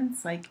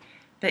experience, like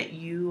that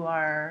you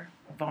are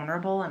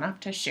vulnerable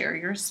enough to share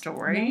your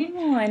story.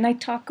 No, and I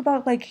talk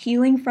about like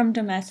healing from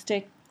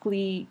domestic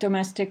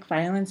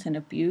violence and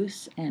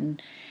abuse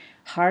and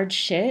hard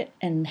shit,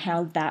 and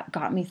how that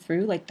got me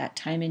through like that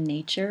time in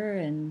nature.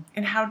 And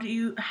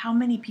how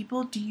many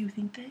people do you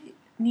think they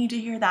need to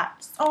hear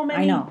that? So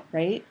many. I know,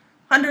 right?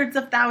 Hundreds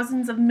of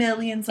thousands of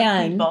millions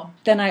of people.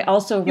 Then I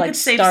also you could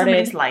save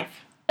somebody's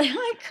life.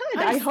 I could.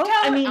 I hope.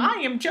 I mean, I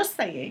am just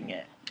saying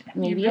it.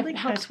 Maybe really it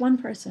helps one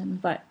person,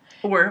 but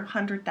or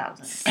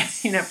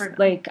 100,000. You never know.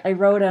 Like I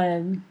wrote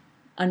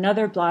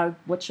another blog,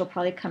 which will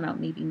probably come out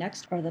maybe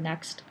next or the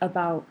next,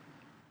 about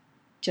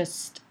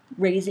just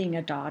raising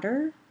a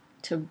daughter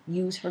to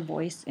use her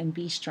voice and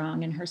be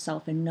strong in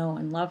herself and know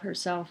and love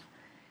herself,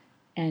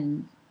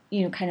 and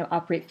kind of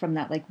operate from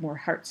that like more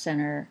heart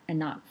center and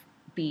not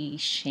be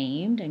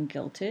shamed and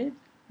guilted.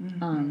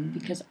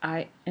 Because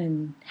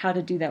and how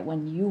to do that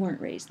when you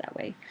weren't raised that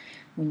way,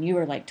 when you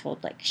were like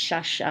told like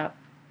shush up,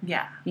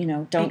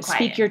 don't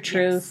speak your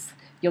truth,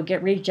 you'll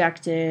get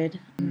rejected,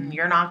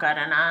 you're not good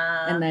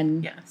enough, and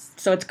then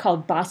so it's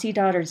called Bossy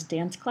Daughters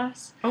Dance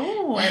Class.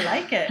 Oh, I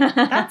like it.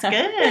 That's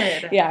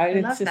good. Yeah,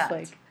 it's just that.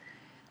 Like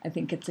I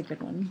think it's a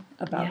good one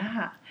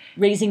about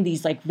raising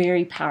these like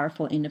very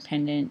powerful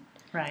independent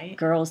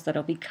girls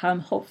that'll become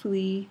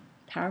hopefully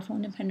powerful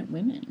independent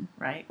women.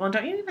 Right. Well,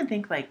 don't you even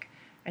think like,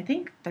 I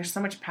think there's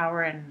so much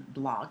power in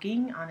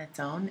blogging on its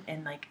own,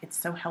 and like it's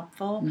so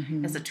helpful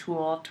as a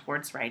tool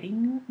towards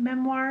writing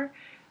memoir,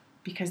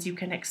 because you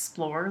can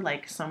explore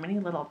like so many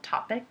little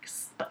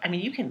topics. But I mean,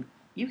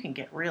 you can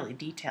get really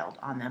detailed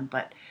on them.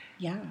 But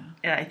and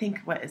I think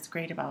what is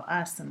great about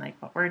us and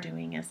like what we're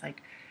doing is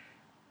like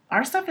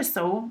our stuff is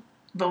so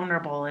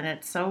vulnerable and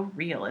it's so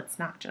real. It's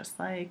not just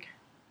like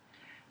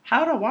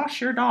how to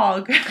wash your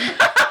dog.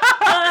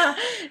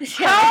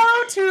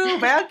 How to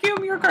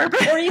vacuum your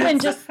carpet. Or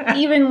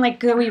even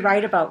like we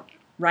write about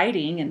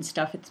writing and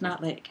stuff. It's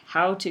not like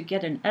how to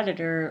get an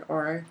editor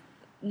or,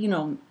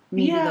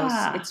 maybe those,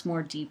 it's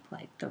more deep,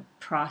 like the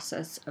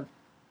process of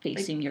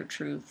facing your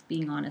truth,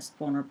 being honest,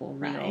 vulnerable,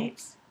 real,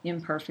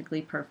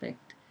 imperfectly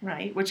perfect.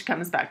 Right. Which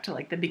comes back to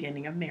like the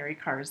beginning of Mary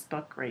Karr's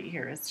book right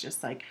here. It's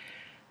just like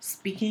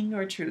speaking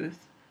your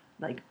truth,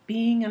 like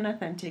being an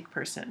authentic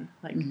person,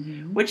 like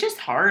which is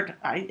hard.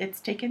 It's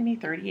taken me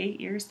 38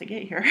 years to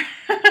get here.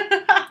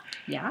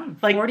 Yeah,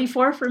 like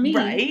 44 for me.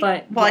 Right.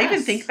 But I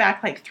even think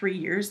back like 3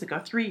 years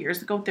ago. 3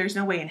 years ago, there's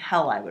no way in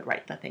hell I would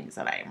write the things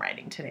that I am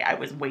writing today. I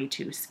was way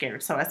too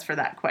scared. So as for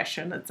that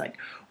question, it's like,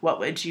 what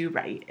would you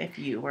write if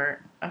you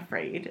were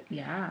afraid?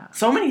 Yeah.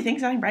 So many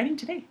things that I'm writing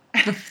today.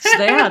 The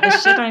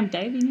shit I'm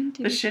diving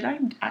into. The shit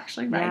I'm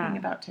actually writing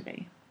about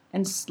today.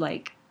 And it's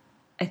like,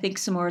 I think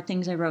some more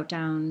things I wrote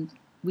down.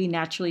 We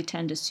naturally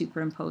tend to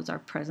superimpose our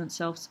present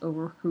selves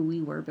over who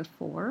we were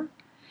before.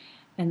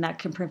 And that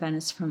can prevent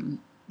us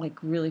from like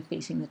really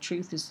facing the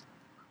truth is,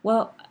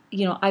 well,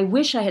 I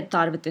wish I had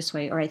thought of it this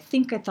way, or I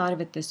think I thought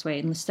of it this way,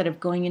 instead of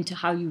going into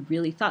how you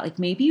really thought. Like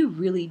maybe you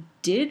really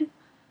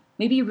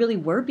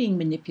were being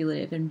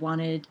manipulative and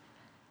wanted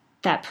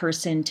that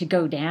person to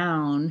go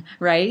down,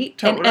 right?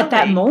 Totally. And at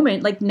that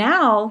moment, like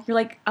now, you're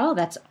like, oh,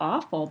 that's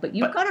awful, but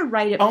you've got to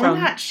write it own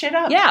that shit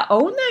up. Yeah,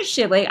 own that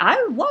shit. Like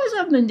I was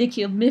a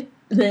manipulative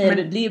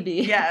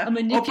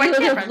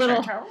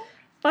little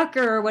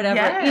fucker or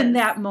whatever in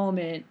that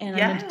moment, and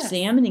I'm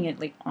examining it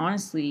like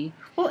honestly.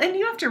 Well, and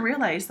you have to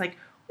realize like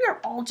we are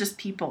all just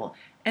people,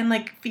 and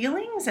like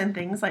feelings and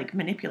things like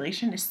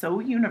manipulation is so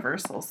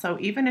universal. So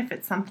even if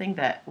it's something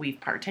that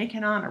we've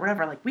partaken on or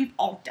whatever, like we've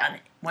all done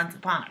it once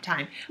upon a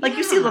time. Like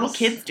you see little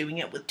kids doing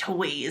it with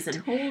toys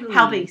and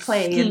how they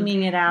play,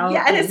 scheming it out.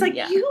 Yeah, and it's like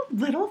you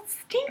little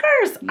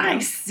stinkers. Yeah. I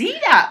see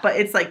that, but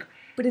it's like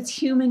But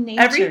it's human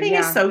nature. Everything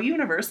is so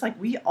universe. Like,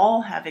 we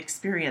all have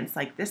experienced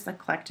like this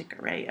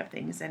eclectic array of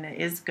things, and it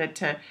is good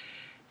to.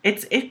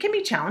 It can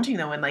be challenging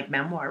though in like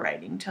memoir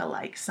writing to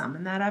like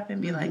summon that up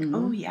and be like,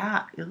 oh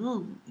yeah,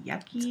 ew,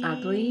 yucky, it's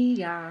ugly,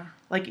 yeah.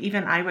 Like,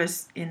 even I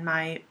was in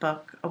my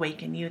book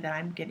Awaken You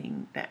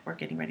that we're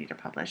getting ready to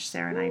publish,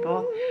 Sarah and I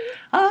both.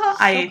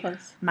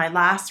 Close. My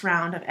last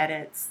round of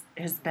edits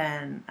has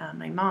been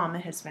my mom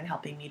has been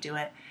helping me do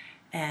it,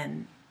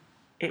 and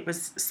it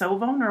was so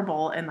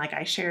vulnerable, and like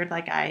I shared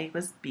like I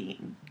was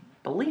being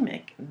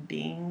bulimic and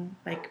being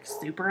like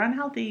super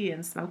unhealthy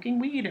and smoking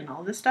weed and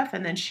all this stuff,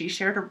 and then she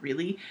shared a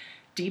really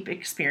deep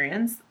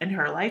experience in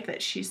her life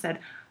that she said,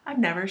 I've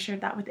never shared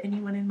that with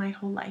anyone in my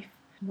whole life.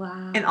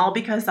 Wow. And all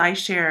because I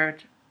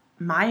shared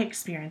my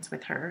experience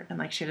with her, and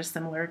like she had a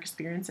similar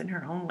experience in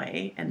her own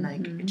way, and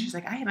like and she's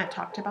like, I haven't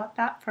talked about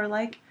that for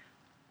like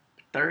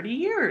 30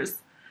 years.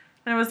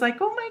 And I was like,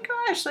 oh my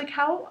gosh, like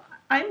how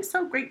I'm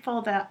so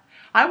grateful that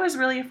I was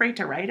really afraid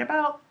to write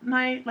about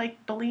my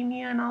like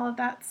bulimia and all of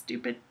that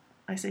stupid.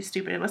 I say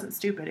stupid. It wasn't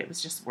stupid. It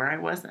was just where I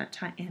was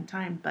in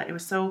time. But it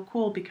was so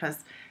cool because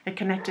it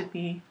connected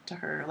me to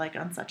her like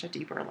on such a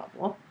deeper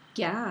level.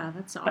 Yeah,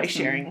 that's awesome. By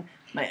sharing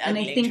my ugly and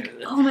I think,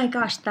 truth. Oh my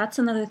gosh, that's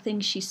another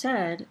thing she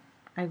said.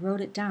 I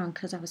wrote it down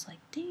because I was like,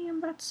 damn,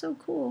 that's so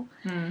cool.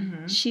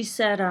 Mm-hmm. She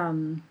said,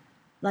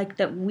 like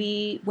that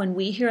when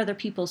we hear other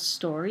people's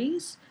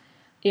stories,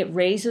 it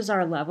raises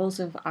our levels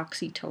of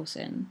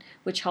oxytocin,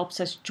 which helps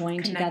us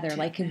join together,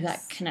 like in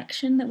that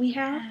connection that we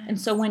have. Yes.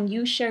 And so when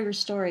you share your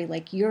story,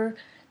 like you're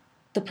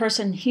the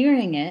person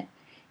hearing it,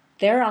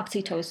 their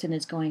oxytocin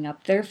is going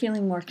up. They're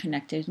feeling more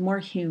connected, more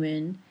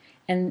human,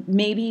 and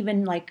maybe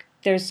even like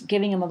there's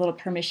giving them a little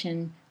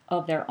permission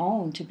of their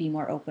own to be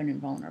more open and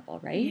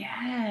vulnerable, right?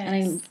 Yes. And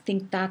I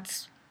think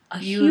that's a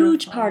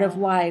huge part of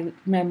why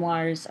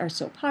memoirs are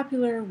so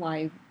popular,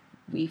 why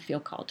we feel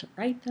called to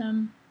write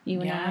them,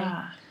 you and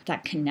I.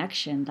 That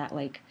connection, that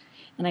like,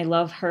 and I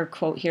love her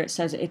quote here. It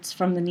says, it's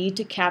from the need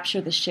to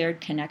capture the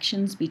shared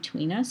connections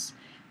between us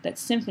that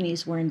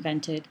symphonies were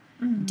invented,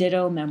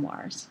 ditto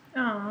memoirs.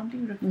 Oh,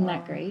 beautiful. Isn't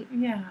that great?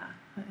 Yeah.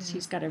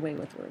 She's got her way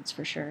with words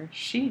for sure.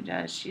 She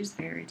does. She's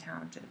very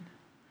talented.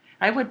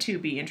 I would too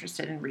be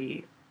interested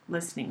in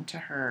listening to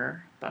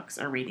her books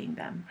or reading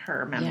them,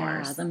 her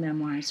memoirs. Yeah, the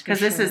memoirs.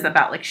 Because this is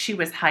about, like, she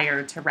was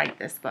hired to write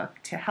this book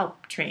to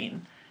help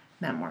train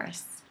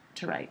memoirists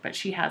to write, but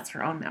she has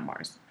her own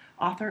memoirs.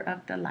 Author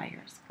of The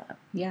Liars Club.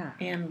 Yeah.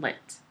 And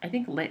Lit. I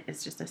think Lit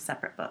is just a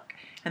separate book.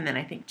 And then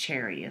I think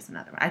Cherry is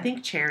another one. I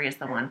think Cherry is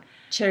the one.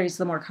 Cherry's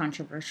the more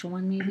controversial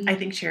one, maybe? I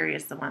think Cherry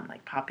is the one,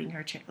 like, popping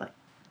her cherry. Like,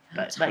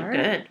 but, like, hard.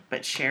 good.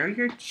 But share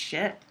your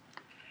shit.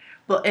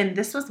 Well, and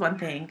this was one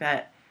thing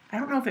that, I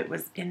don't know if it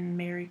was in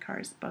Mary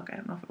Carr's book. I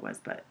don't know if it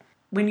was. But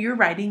when you're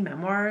writing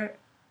memoir,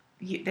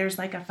 there's,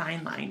 like, a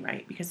fine line,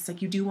 right? Because it's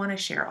like you do want to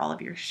share all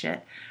of your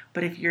shit.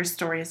 But if your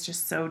story is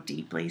just so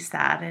deeply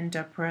sad and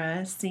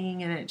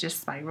depressing and it just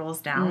spirals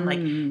down, like,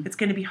 it's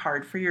going to be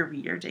hard for your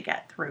reader to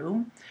get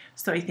through.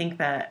 So I think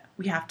that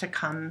we have to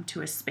come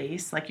to a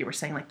space, like you were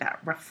saying, like that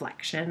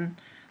reflection.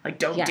 Like,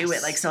 don't do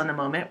it, like, so in the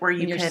moment where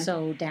you're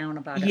so down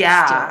about it.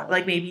 Yeah, still.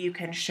 like, maybe you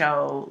can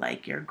show,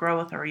 like, your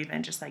growth or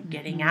even just, like,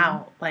 getting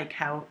out. Like,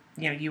 how,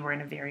 you were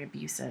in a very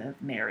abusive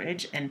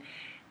marriage and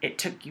it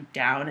took you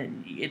down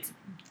and it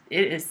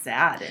is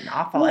sad and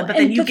awful. Well, but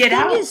then you get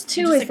out. Is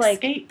too, is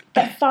like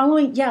that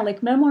following,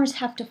 like memoirs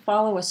have to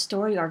follow a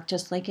story arc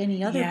just like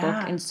any other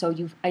book. And so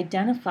you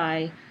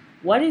identify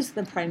what is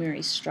the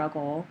primary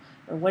struggle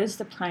or what is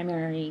the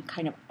primary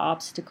kind of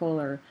obstacle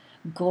or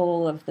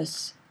goal of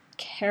this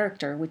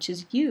character, which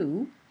is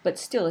you, but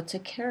still it's a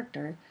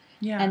character.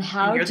 Yeah. And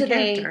how do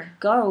they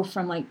go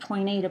from like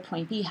point A to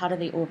point B? How do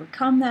they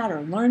overcome that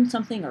or learn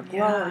something or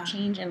grow or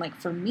change? And like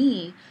for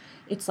me,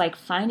 it's like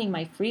finding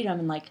my freedom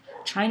and like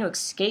trying to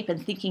escape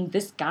and thinking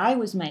this guy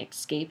was my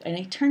escape. And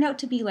it turned out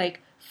to be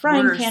like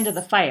frying pan to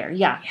the fire.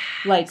 Yeah. Yes.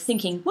 Like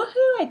thinking,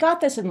 woohoo, I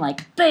got this. And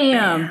like,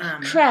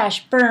 bam,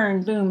 crash,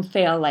 burn, boom,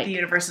 fail. Like the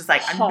universe is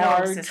like,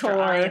 no, sister,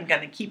 I am going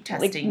to keep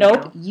testing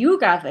nope, you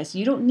got this.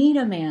 You don't need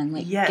a man.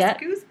 Like,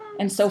 goosebumps.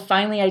 And so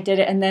finally I did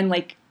it. And then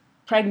like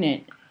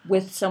pregnant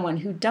with someone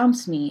who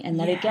dumps me. And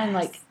then again,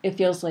 like it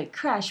feels like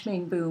crash,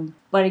 bang, boom.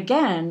 But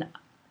again,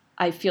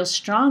 I feel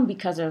strong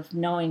because of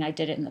knowing I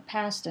did it in the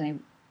past and I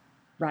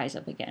rise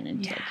up again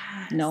and like,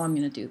 no, I'm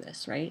going to do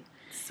this, right?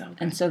 So good.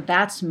 And so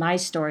that's my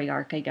story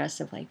arc, I guess,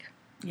 of like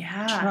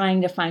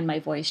trying to find my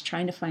voice,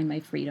 trying to find my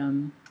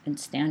freedom and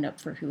stand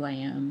up for who I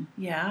am.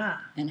 Yeah.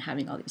 And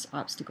having all these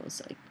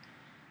obstacles like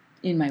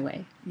in my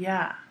way.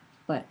 Yeah.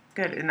 But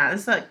good. And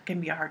this like, can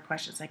be a hard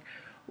question. It's like,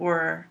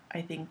 or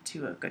I think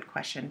too a good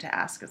question to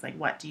ask is like,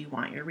 what do you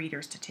want your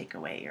readers to take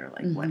away? Or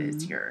like, what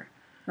is your...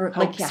 Or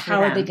like,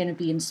 how are they going to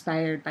be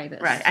inspired by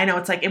this? Right. I know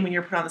it's like, and when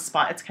you're put on the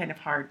spot, it's kind of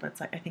hard. But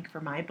it's like, I think for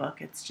my book,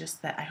 it's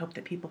just that I hope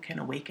that people can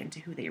awaken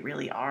to who they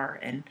really are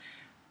and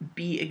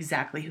be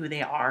exactly who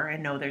they are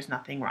and know there's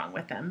nothing wrong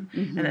with them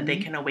and that they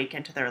can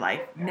awaken to their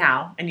life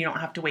now. And you don't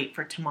have to wait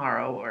for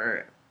tomorrow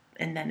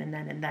and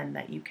then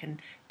that you can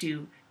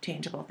do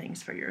tangible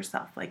things for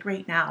yourself. Like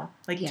right now,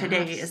 like Yes.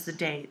 today is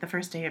the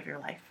first day of your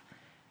life.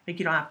 Like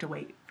you don't have to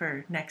wait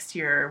for next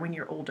year when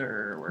you're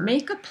older. Or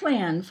Make a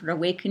plan for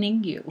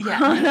awakening you.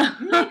 Yeah,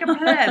 make a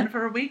plan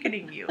for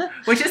awakening you.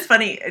 Which is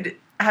funny.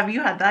 Have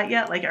you had that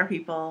yet? Like, are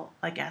people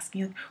like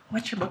asking, like,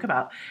 "What's your book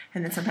about?"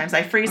 And then sometimes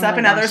I freeze up,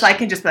 and others I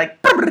can just be like,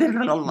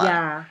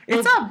 yeah,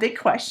 it's a big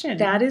question.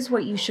 That is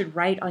what you should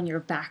write on your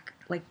back.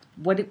 Like,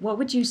 what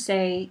would you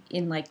say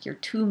in like your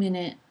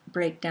 2-minute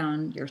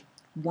breakdown, your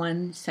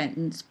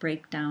 1-sentence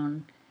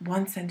breakdown?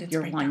 1 sentence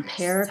your breakdown. 1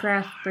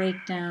 paragraph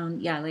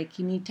breakdown. Yeah, like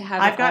you need to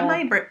have. I've got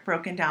mine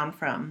broken down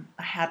from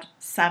I had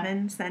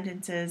 7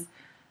 sentences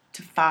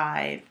to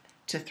 5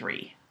 to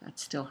 3.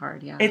 That's still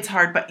hard, yeah. It's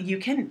hard, but you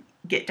can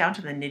get down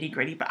to the nitty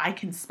gritty. But I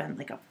can spend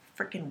like a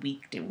freaking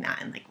week doing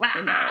that and like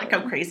I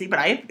go crazy. But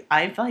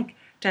I've like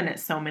done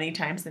it so many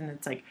times, and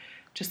it's like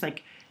just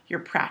like your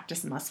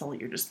practice muscle.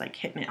 You're just like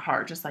hitting it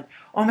hard, just like,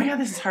 oh my god,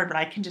 this is hard, but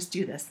I can just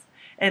do this.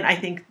 And I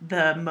think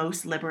the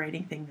most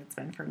liberating thing that's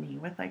been for me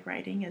with like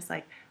writing is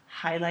like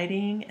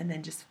highlighting and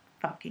then just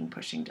fucking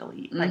pushing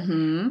delete. Like,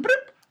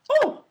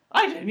 oh,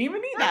 I didn't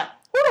even need that.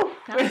 Woo!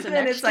 That was an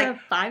extra it's like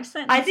 5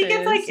 sentences. I think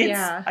it's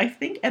like I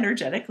think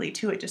energetically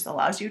too, it just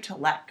allows you to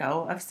let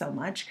go of so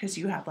much because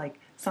you have like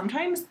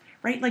sometimes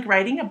like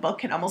writing a book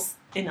can almost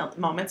in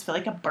moments feel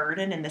like a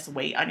burden and this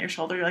weight on your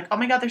shoulder. You're like, oh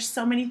my god, there's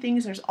so many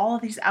things. There's all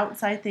of these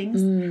outside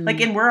things. Like,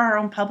 and we're our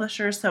own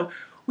publishers, so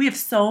we have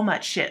so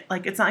much shit.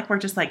 Like, it's not like we're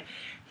just like,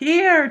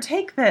 here,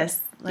 take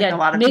this. Like a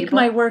lot of make people.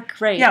 My work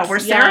great. Yeah, where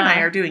Sarah and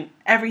I are doing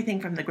everything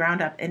from the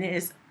ground up, and it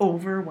is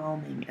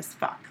overwhelming as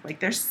fuck.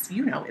 Like, there's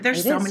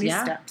so many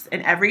steps,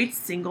 and every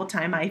single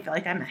time I feel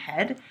like I'm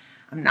ahead,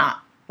 I'm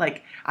not.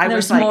 Like,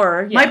 was like,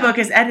 more, my book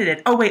is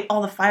edited. Oh wait,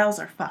 all the files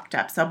are fucked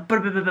up. So,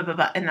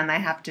 and then I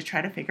have to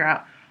try to figure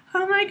out,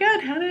 oh my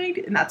god, how do I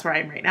do? And that's where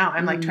I am right now.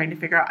 I'm like trying to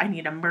figure out. I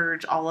need to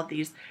merge all of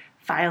these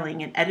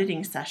filing and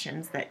editing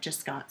sessions that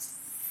just got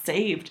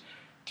saved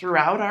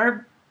throughout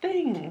our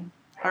thing.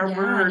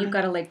 Word. And you've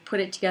got to like put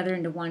it together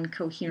into one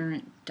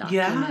coherent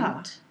document.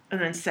 Yeah.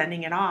 And then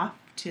sending it off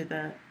to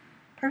the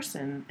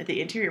person, the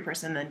interior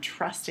person, then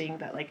trusting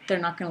that like they're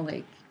not going to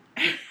like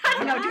I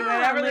don't know, do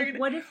whatever they're gonna.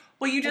 What if?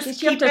 Well, you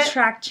just you have to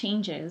track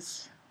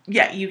changes.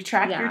 Yeah, you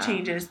track your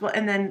changes. Well,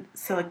 and then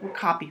so like with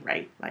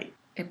copyright, like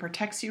it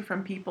protects you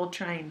from people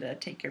trying to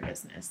take your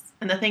business.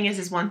 And the thing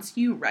is once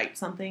you write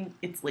something,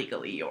 it's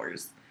legally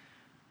yours.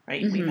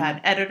 Right? We've had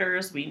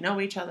editors, we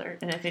know each other,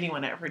 and if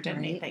anyone ever did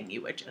anything,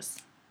 you would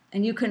just.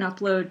 And you can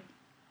upload,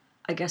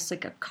 I guess,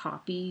 like a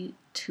copy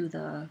to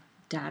the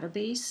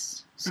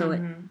database, so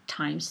it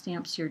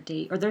timestamps your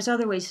date. Or there's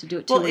other ways to do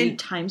it too. Where you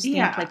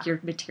timestamp like your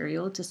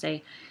material to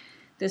say,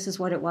 this is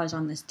what it was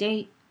on this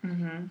date.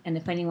 And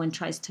if anyone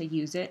tries to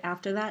use it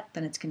after that,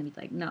 then it's going to be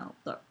like, no,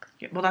 look.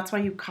 Yeah, well, that's why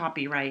you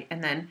copyright,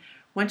 and then.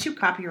 Once you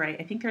copyright,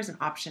 I think there's an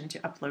option to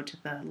upload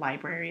to the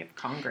Library of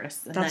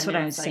Congress. And that's what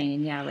I was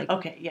saying, yeah. Like,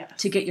 okay, yes.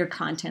 To get your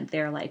content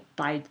there, like,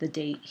 by the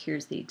date,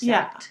 here's the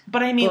exact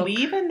but I mean, book. We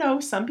even know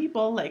some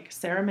people, like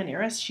Sarah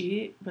Maneras,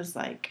 she was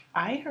like,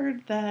 I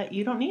heard that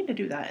you don't need to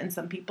do that. And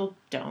some people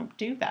don't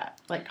do that,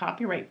 like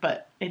copyright.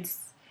 But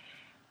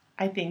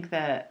I think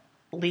that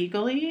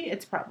legally,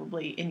 it's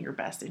probably in your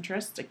best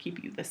interest to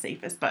keep you the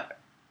safest. But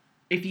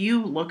if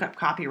you look up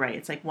copyright,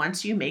 it's like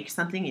once you make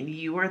something and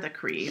you are the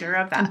creator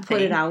of that and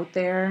put it out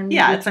there. And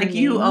it's like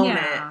you own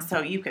it, so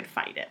you could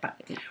fight it.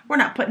 But we're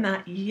not putting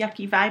that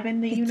yucky vibe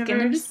in the universe.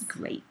 It's gonna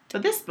be great.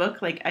 But this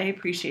book, like, I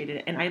appreciate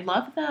it, and I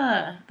love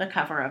the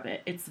cover of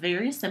it. It's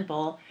very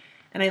simple,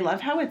 and I love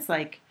how it's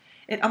like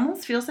it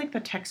almost feels like the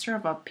texture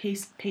of a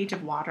page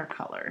of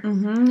watercolor.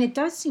 It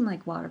does seem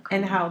like watercolor,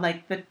 and how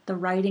like the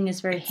writing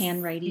is very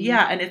handwriting.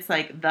 Yeah, and it's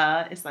like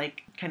is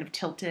like kind of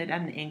tilted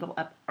at an angle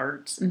up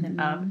art, and then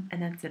up,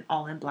 and then it's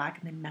all in black,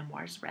 and then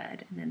memoirs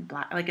red, and then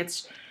black. Like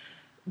it's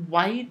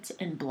white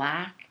and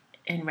black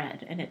and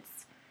red, and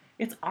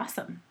it's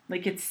awesome.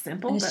 Like it's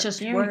simple, and it's but just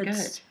very words.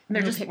 good. And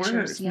they're no just pictures,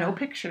 words, no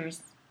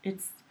pictures.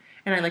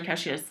 And I like how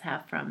she does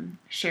have from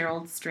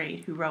Cheryl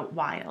Strayed, who wrote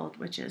Wild,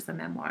 which is a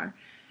memoir.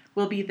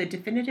 Will be the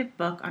definitive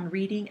book on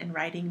reading and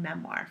writing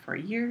memoir for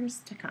years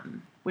to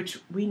come, which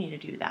we need to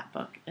do that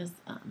book as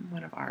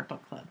one of our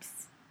book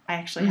clubs. I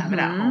actually have it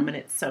at home, and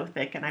it's so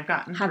thick, and I've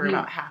gotten through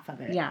about half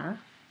of it. Yeah.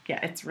 Yeah,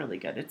 it's really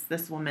good. It's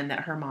this woman that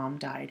her mom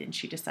died, and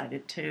she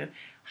decided to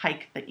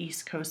hike the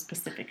East Coast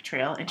Pacific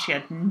Trail, and she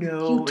had no you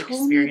told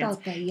experience. Me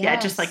about that, yes. Yeah,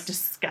 just like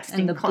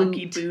disgusting,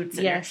 clunky boots.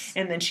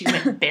 And then she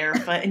went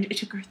barefoot, and it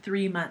took her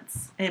 3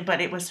 months.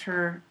 But it was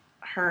her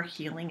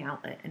healing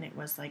outlet, and it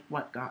was like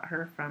what got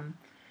her from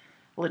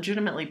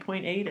legitimately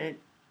point A to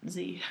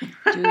Z.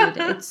 Dude,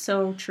 it's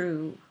so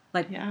true.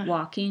 Like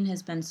walking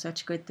has been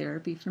such good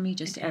therapy for me.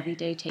 Just every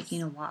day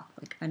taking a walk.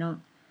 Like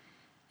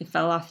I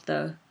fell off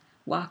the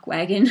walk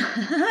wagon.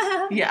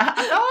 Yeah,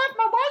 I fell off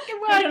my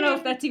walking wagon. I don't know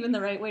if that's even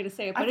the right way to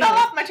say it. But I fell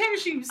off my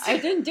tennis shoes. I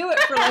didn't do it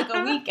for like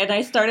a week, and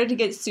I started to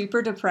get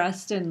super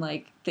depressed, and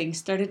like things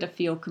started to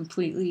feel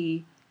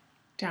completely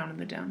down in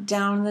the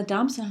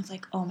dumps. And I was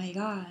like, oh my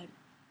god.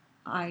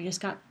 I just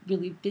got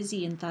really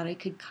busy and thought I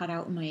could cut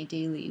out my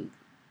daily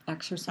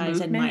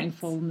exercise and Movement.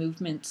 mindful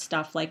movement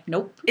stuff. Like,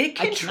 nope. It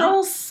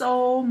controls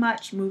so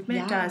much. Movement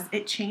Yeah. does.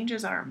 It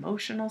changes our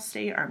emotional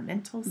state, our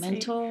mental state.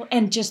 Mental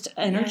and just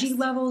energy Yes.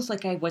 levels.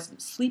 Like, I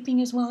wasn't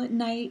sleeping as well at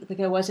night. Like,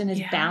 I wasn't as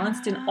Yeah.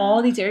 balanced in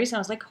all these areas. And I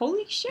was like,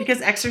 holy shit.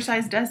 Because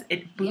exercise does.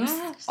 It boosts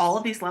Yes. all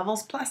of these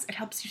levels. Plus, it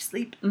helps you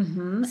sleep.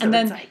 Mm-hmm. So And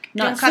then it's like,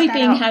 not don't cut that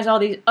sleeping out. has all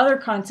these other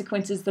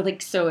consequences that,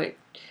 like, so it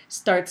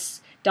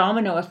starts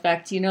domino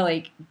effect, you know,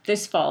 like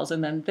this falls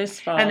and then this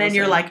falls. And then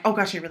you're like, oh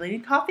gosh, I really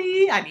need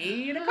coffee. I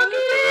need a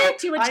cookie.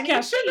 Too much I need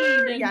caffeine.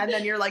 sugar. And- Yeah, and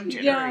then you're like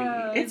jittery.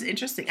 Yeah. It's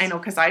interesting. I know,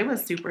 because I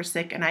was super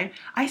sick, and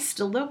I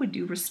still though would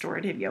do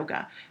restorative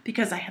yoga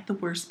because I had the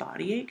worst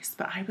body aches,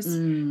 but I was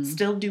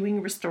still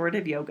doing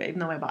restorative yoga even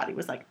though my body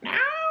was like,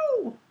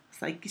 no.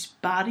 It's like this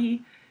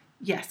body.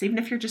 Yes, even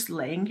if you're just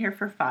laying here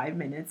for 5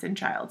 minutes in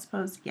child's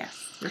pose,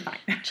 yes, you're fine.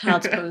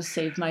 Child's pose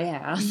saved my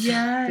ass.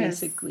 Yes.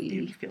 Basically.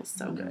 It feels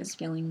so when I good. was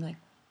feeling like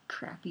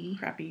crappy.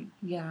 Crappy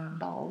Yeah.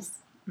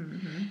 balls.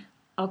 Mm-hmm.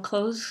 I'll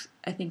close,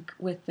 I think,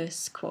 with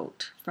this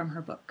quote from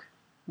her book,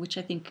 which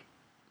I think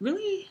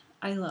really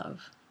I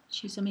love.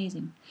 She's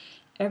amazing.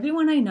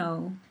 Everyone I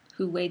know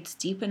who wades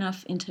deep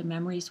enough into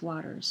memory's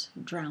waters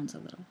drowns a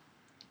little.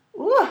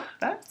 Ooh,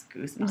 that's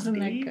goosebumps. Isn't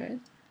that good?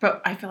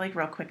 But I feel like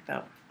real quick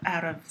though,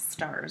 out of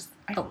stars,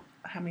 how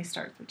many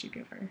stars would you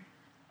give her?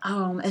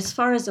 As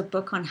far as a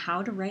book on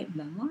how to write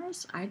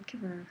memoirs, I'd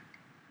give her.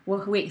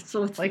 Well, wait.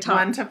 So it's Like the top.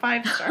 1 to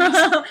 5 stars.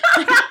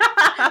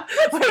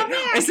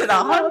 Wait, is it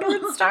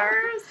 100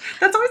 stars?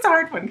 That's always a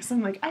hard one because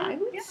I'm like, I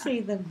would say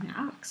the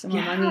maximum.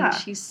 Yeah. I mean,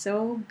 she's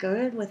so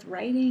good with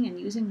writing and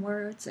using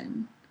words,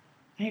 and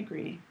I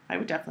agree. I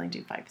would definitely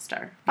do 5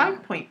 star.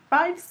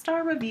 5.5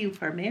 star review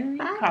for Mary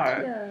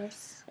Carr.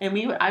 yes.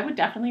 And I would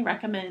definitely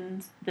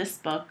recommend this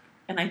book,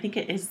 and I think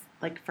it is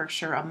like for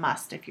sure a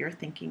must if you're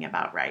thinking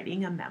about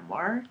writing a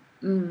memoir.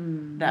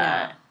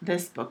 That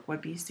this book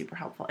would be super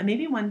helpful. And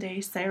maybe one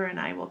day Sarah and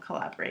I will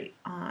collaborate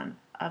on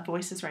a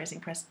Voices Rising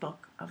Press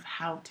book of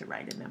how to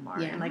write a memoir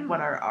and like what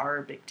are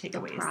our big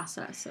takeaways. The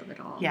process of it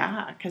all.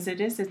 Yeah, because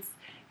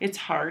it's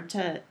hard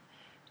to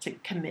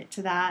commit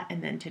to that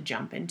and then to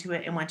jump into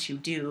it. And once you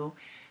do,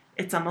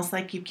 it's almost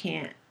like you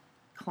can't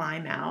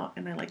climb out.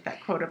 And I like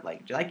that quote of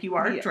like you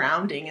are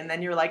drowning, and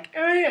then you're like,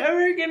 am I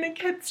ever gonna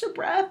catch a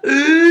breath?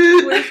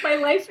 Where's my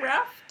life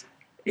raft?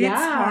 It's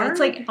hard. It's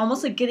like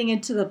almost like getting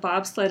into the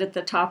bobsled at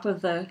the top of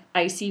the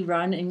icy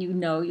run, and you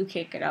know you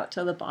can't get out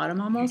to the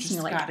bottom almost. You just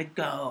and you're like, gotta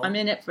go. I'm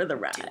in it for the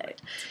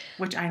ride.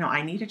 Which I know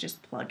I need to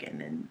just plug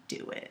in and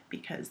do it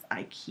because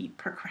I keep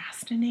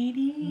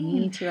procrastinating.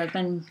 Me too. I've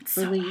been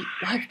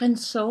I've been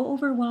so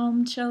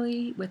overwhelmed,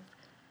 Shelley, with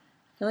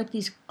I feel like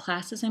these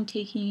classes I'm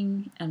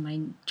taking and my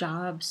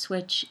job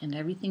switch and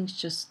everything's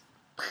just.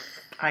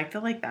 I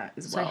feel like that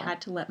as well. So I had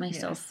to let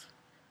myself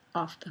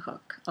off the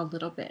hook a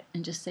little bit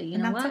and just say, you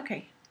and know that's what?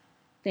 Okay.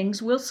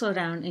 Things will slow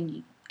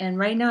down, and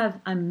right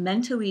now I'm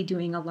mentally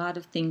doing a lot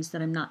of things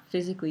that I'm not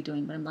physically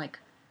doing, but I'm like,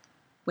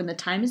 when the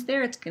time is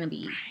there, it's gonna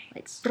be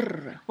like.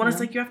 Brrr, well, it's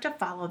like you have to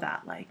follow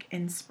that like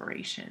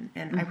inspiration,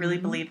 and I really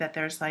believe that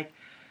there's like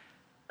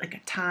a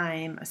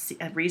time,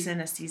 a reason,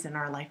 a season,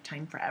 or a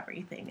lifetime for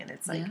everything, and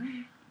it's like.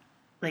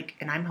 Like,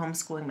 and I'm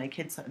homeschooling my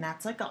kids, and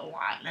that's like a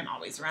lot, and I'm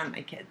always around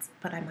my kids.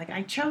 But I'm like,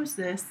 I chose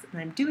this, and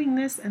I'm doing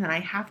this, and then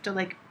I have to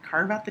like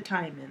carve out the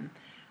time and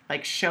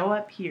like show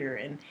up here,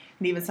 and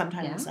even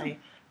sometimes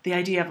the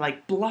idea of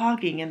like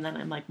blogging, and then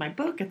I'm like, my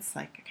book, it's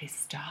like, okay,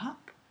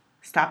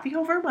 stop the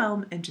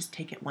overwhelm, and just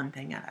take it one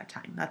thing at a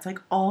time. That's like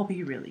all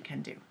we really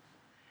can do.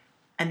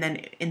 And then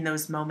in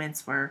those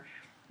moments where,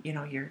 you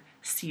know, you're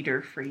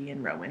cedar free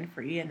and rowan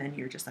free, and then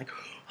you're just like,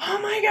 oh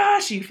my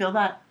gosh, you feel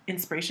that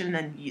inspiration, and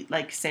then you,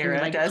 like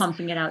Sarah like does,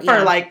 pumping it out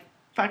for like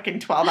fucking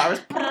 12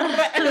 hours,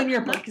 and then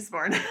your book is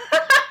born.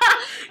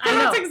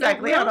 That's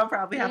exactly how it'll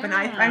probably happen.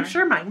 I'm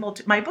sure mine will.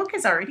 My book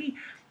is already.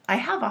 I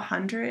have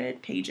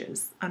 100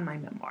 pages on my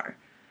memoir,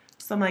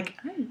 so I'm like,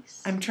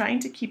 nice. I'm trying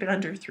to keep it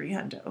under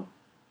 300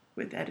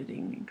 with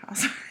editing and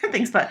costs and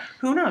things, but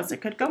who knows? It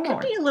could go more.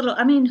 Could be a little.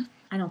 I mean,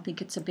 I don't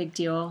think it's a big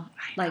deal.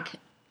 Like.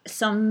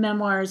 Some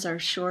memoirs are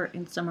short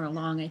and some are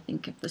long. I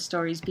think if the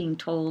story's being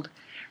told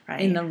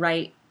in the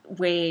right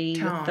way,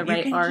 with the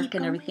right arc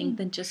and everything,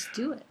 then just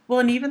do it. Well,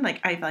 and even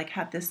like I've like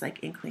had this like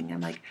inkling.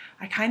 I'm like,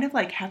 I kind of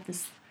like have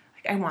this.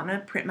 Like, I want to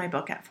print my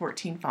book at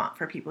 14 font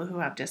for people who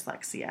have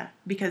dyslexia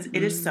because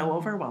it is so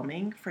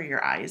overwhelming for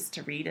your eyes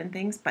to read and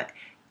things. But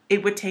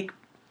it would take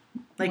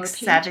like more pages,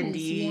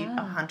 70,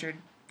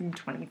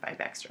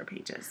 125 extra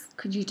pages.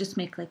 Could you just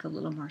make like a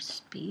little more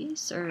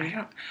space, or I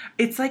don't.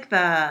 It's like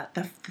the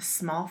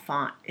small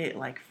font. It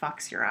like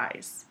fucks your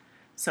eyes.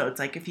 So it's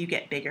like if you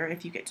get bigger,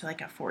 if you get to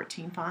like a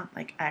 14 font,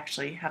 like I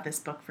actually have this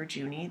book for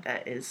Junie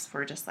that is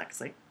for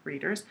dyslexic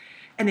readers,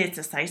 and it's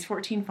a size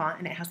 14 font,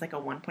 and it has like a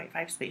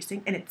 1.5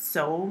 spacing, and it's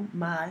so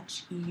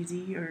much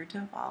easier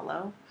to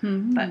follow.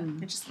 But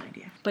it's just an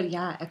idea. But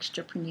yeah,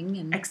 extra printing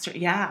and extra,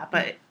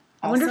 but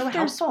also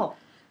helpful.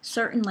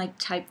 certain like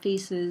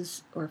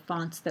typefaces or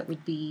fonts that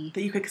would be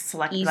that you could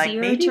select. easier Like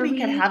maybe to we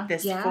could read. have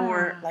this Yeah.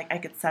 for like I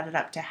could set it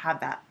up to have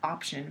that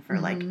option for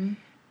like Mhm.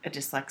 a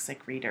dyslexic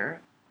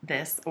reader.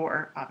 This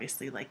or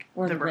obviously like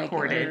Or the the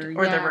recorded regular,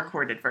 or the yeah,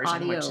 recorded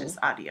version, which audio. is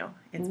audio.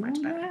 It's much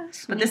Ooh, better.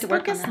 yes, we But need this to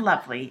work book on is that.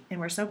 lovely, and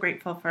we're so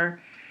grateful for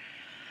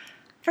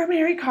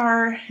Mary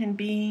Karr and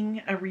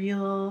being a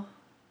real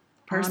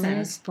person.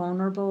 Honest,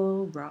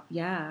 vulnerable,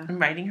 yeah. And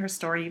writing her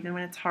story even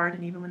when it's hard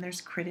and even when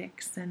there's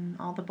critics and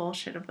all the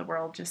bullshit of the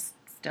world, just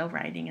still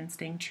writing and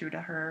staying true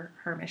to her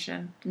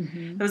mission.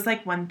 Mm-hmm. It was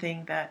like one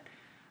thing that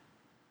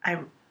I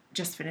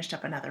just finished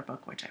up another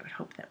book, which I would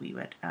hope that we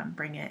would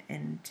bring it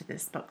into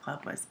this book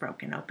club, was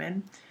Broken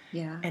Open.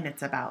 Yeah. And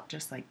it's about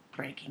just like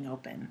breaking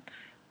open.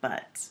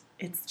 But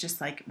it's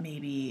just like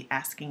maybe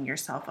asking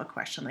yourself a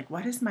question like,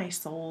 what is my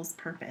soul's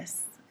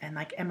purpose? And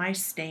like, am I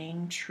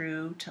staying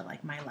true to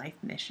like my life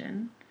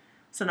mission?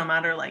 So no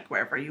matter like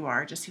wherever you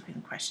are, just you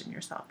can question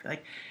yourself. Be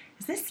like,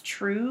 is this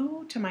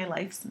true to my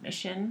life's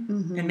mission?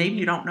 Mm-hmm. And maybe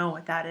you don't know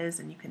what that is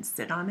and you can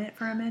sit on it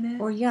for a minute.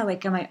 Or yeah,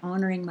 like, am I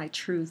honoring my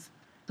truth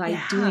by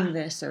doing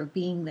this or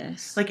being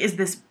this? Like, is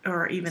this,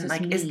 or even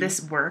like, me? Is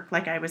this work?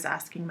 Like I was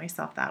asking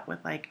myself that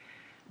with like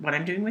what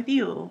I'm doing with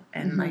you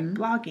and like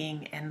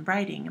blogging and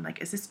writing. I'm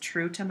like, is this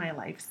true to my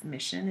life's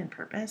mission and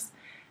purpose?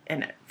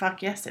 And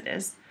fuck yes, it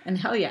is. And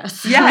hell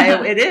yes.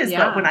 Yeah, it is.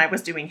 Yeah. But when I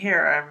was doing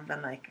hair, I've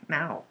been like,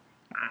 no.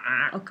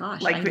 Oh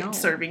gosh, like I know.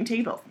 serving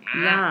tables.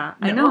 Yeah,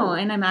 no. I know.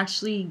 And I'm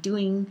actually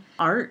doing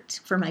art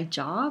for my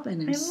job,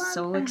 and I'm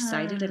so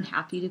excited and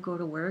happy to go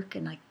to work.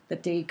 And like the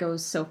day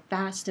goes so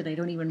fast, and I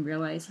don't even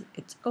realize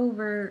it's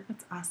over.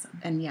 It's awesome.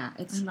 And yeah,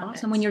 it's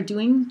awesome when you're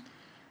doing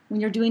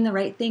the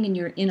right thing and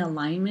you're in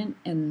alignment,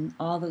 and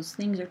all those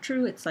things are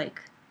true. It's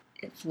like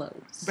it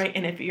flows. Right,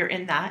 and if you're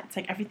in that, it's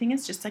like everything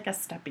is just like a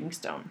stepping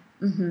stone.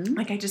 Mm-hmm.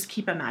 Like I just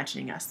keep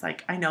imagining us.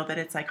 Like I know that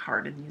it's like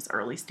hard in these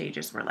early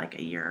stages. We're like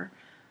a year.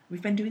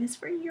 We've been doing this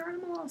for a year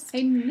almost.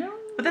 I know.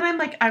 But then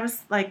I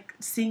was like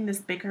seeing this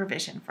bigger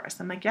vision for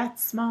us. I'm like, yeah,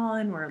 it's small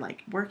and we're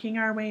like working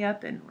our way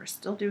up and we're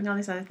still doing all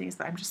these other things.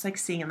 But I'm just like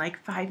seeing in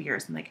like 5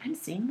 years, I'm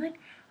seeing like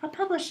a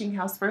publishing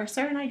house where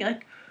Sarah and I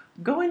like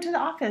go into the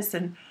office,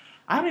 and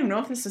I don't even know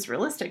if this is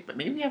realistic, but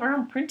maybe we have our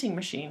own printing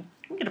machine.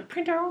 We get to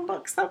print our own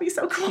books. That'd be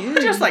so cool.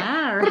 Dude, just like,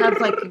 yeah, or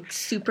have like a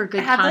super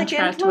good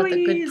contract with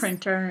a good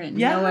printer and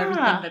know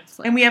everything that's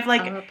like. And we have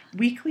like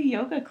weekly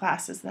yoga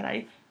classes that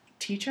I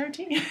teach our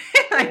team.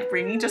 Like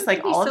bringing just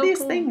like all of these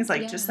things,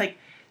 like just like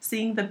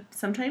seeing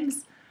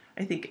sometimes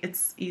I think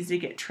it's easy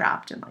to get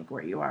trapped in like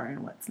where you are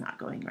and what's not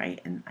going right.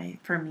 And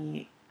for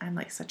me, I'm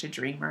like such a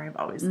dreamer. I've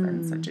always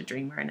been such a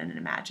dreamer and an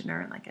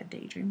imaginer and like a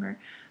daydreamer.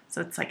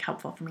 So it's like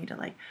helpful for me to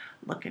like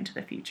look into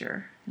the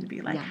future and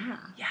be like,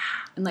 yeah.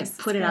 And like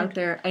put it out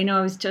there. I know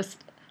I was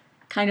just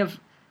kind of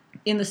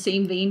in the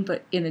same vein,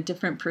 but in a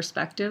different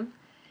perspective,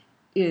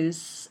 I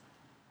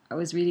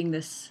was reading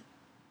this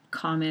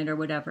comment or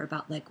whatever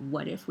about like,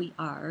 what if we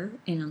are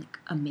in like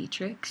a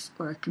matrix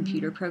or a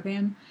computer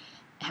program,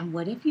 and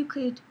what if you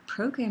could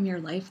program your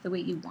life the way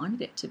you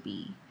wanted it to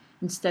be,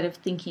 instead of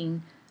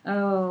thinking,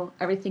 oh,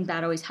 everything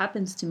bad always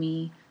happens to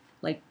me,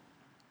 like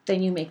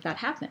then you make that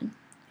happen.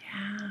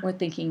 Or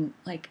thinking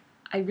like,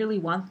 I really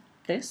want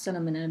this and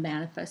I'm going to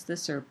manifest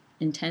this or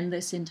intend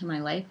this into my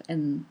life,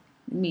 and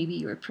maybe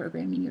you're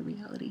programming your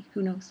reality.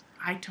 Who knows?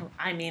 I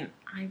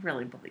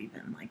really believe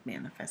in like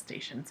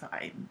manifestation, so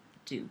I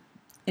do.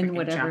 In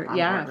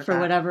whatever, for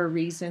whatever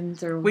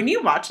reasons. Or when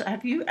you watch,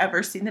 have you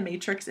ever seen The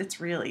Matrix?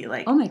 It's really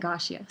like, oh my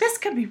gosh, yes. This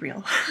could be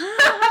real.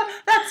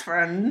 That's for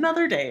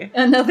another day.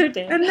 Another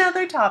day.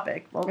 Another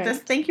topic. Well,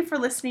 just thank you for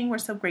listening. We're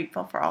so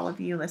grateful for all of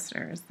you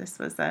listeners. This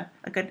was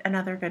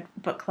another good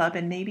book club.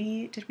 And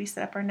maybe, did we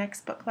set up our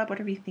next book club?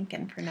 What are we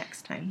thinking for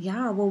next time?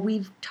 Yeah, well,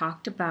 we've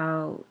talked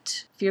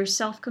about fierce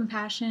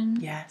self-compassion.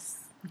 Yes.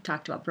 We've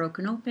talked about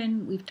Broken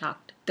Open.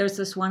 There's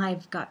this one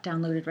I've got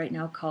downloaded right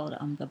now called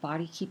The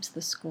Body Keeps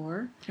the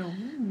Score,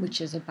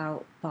 which is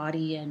about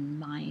body and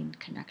mind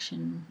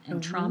connection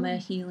and trauma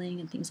healing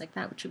and things like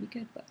that, which would be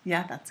good. But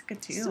yeah, that's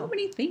good too. So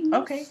many things.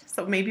 Okay,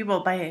 so maybe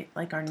we'll buy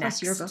like our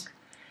next. Plus your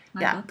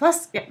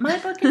book. My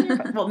book and your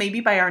book. Well,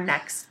 maybe by our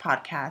next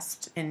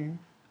podcast in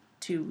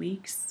 2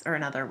 weeks or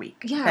another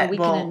week. Yeah, we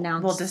can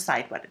announce. We'll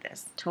decide what it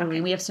is. Totally.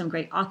 Okay. We have some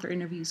great author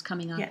interviews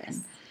coming up. Yes.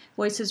 And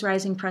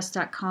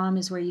voicesrisingpress.com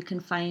is where you can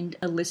find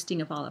a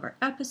listing of all of our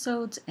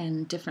episodes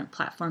and different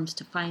platforms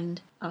to find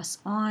us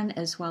on,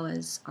 as well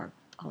as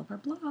all of our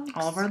blogs.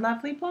 All of our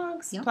lovely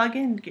blogs. Yep. Plug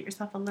in, get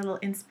yourself a little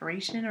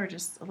inspiration or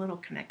just a little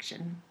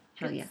connection.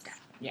 Hell yes.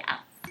 Yeah.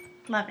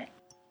 Love it.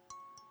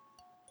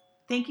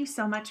 Thank you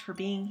so much for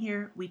being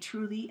here. We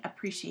truly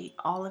appreciate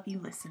all of you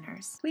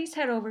listeners. Please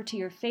head over to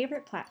your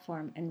favorite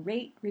platform and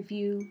rate,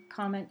 review,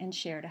 comment, and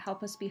share to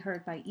help us be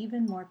heard by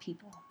even more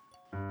people.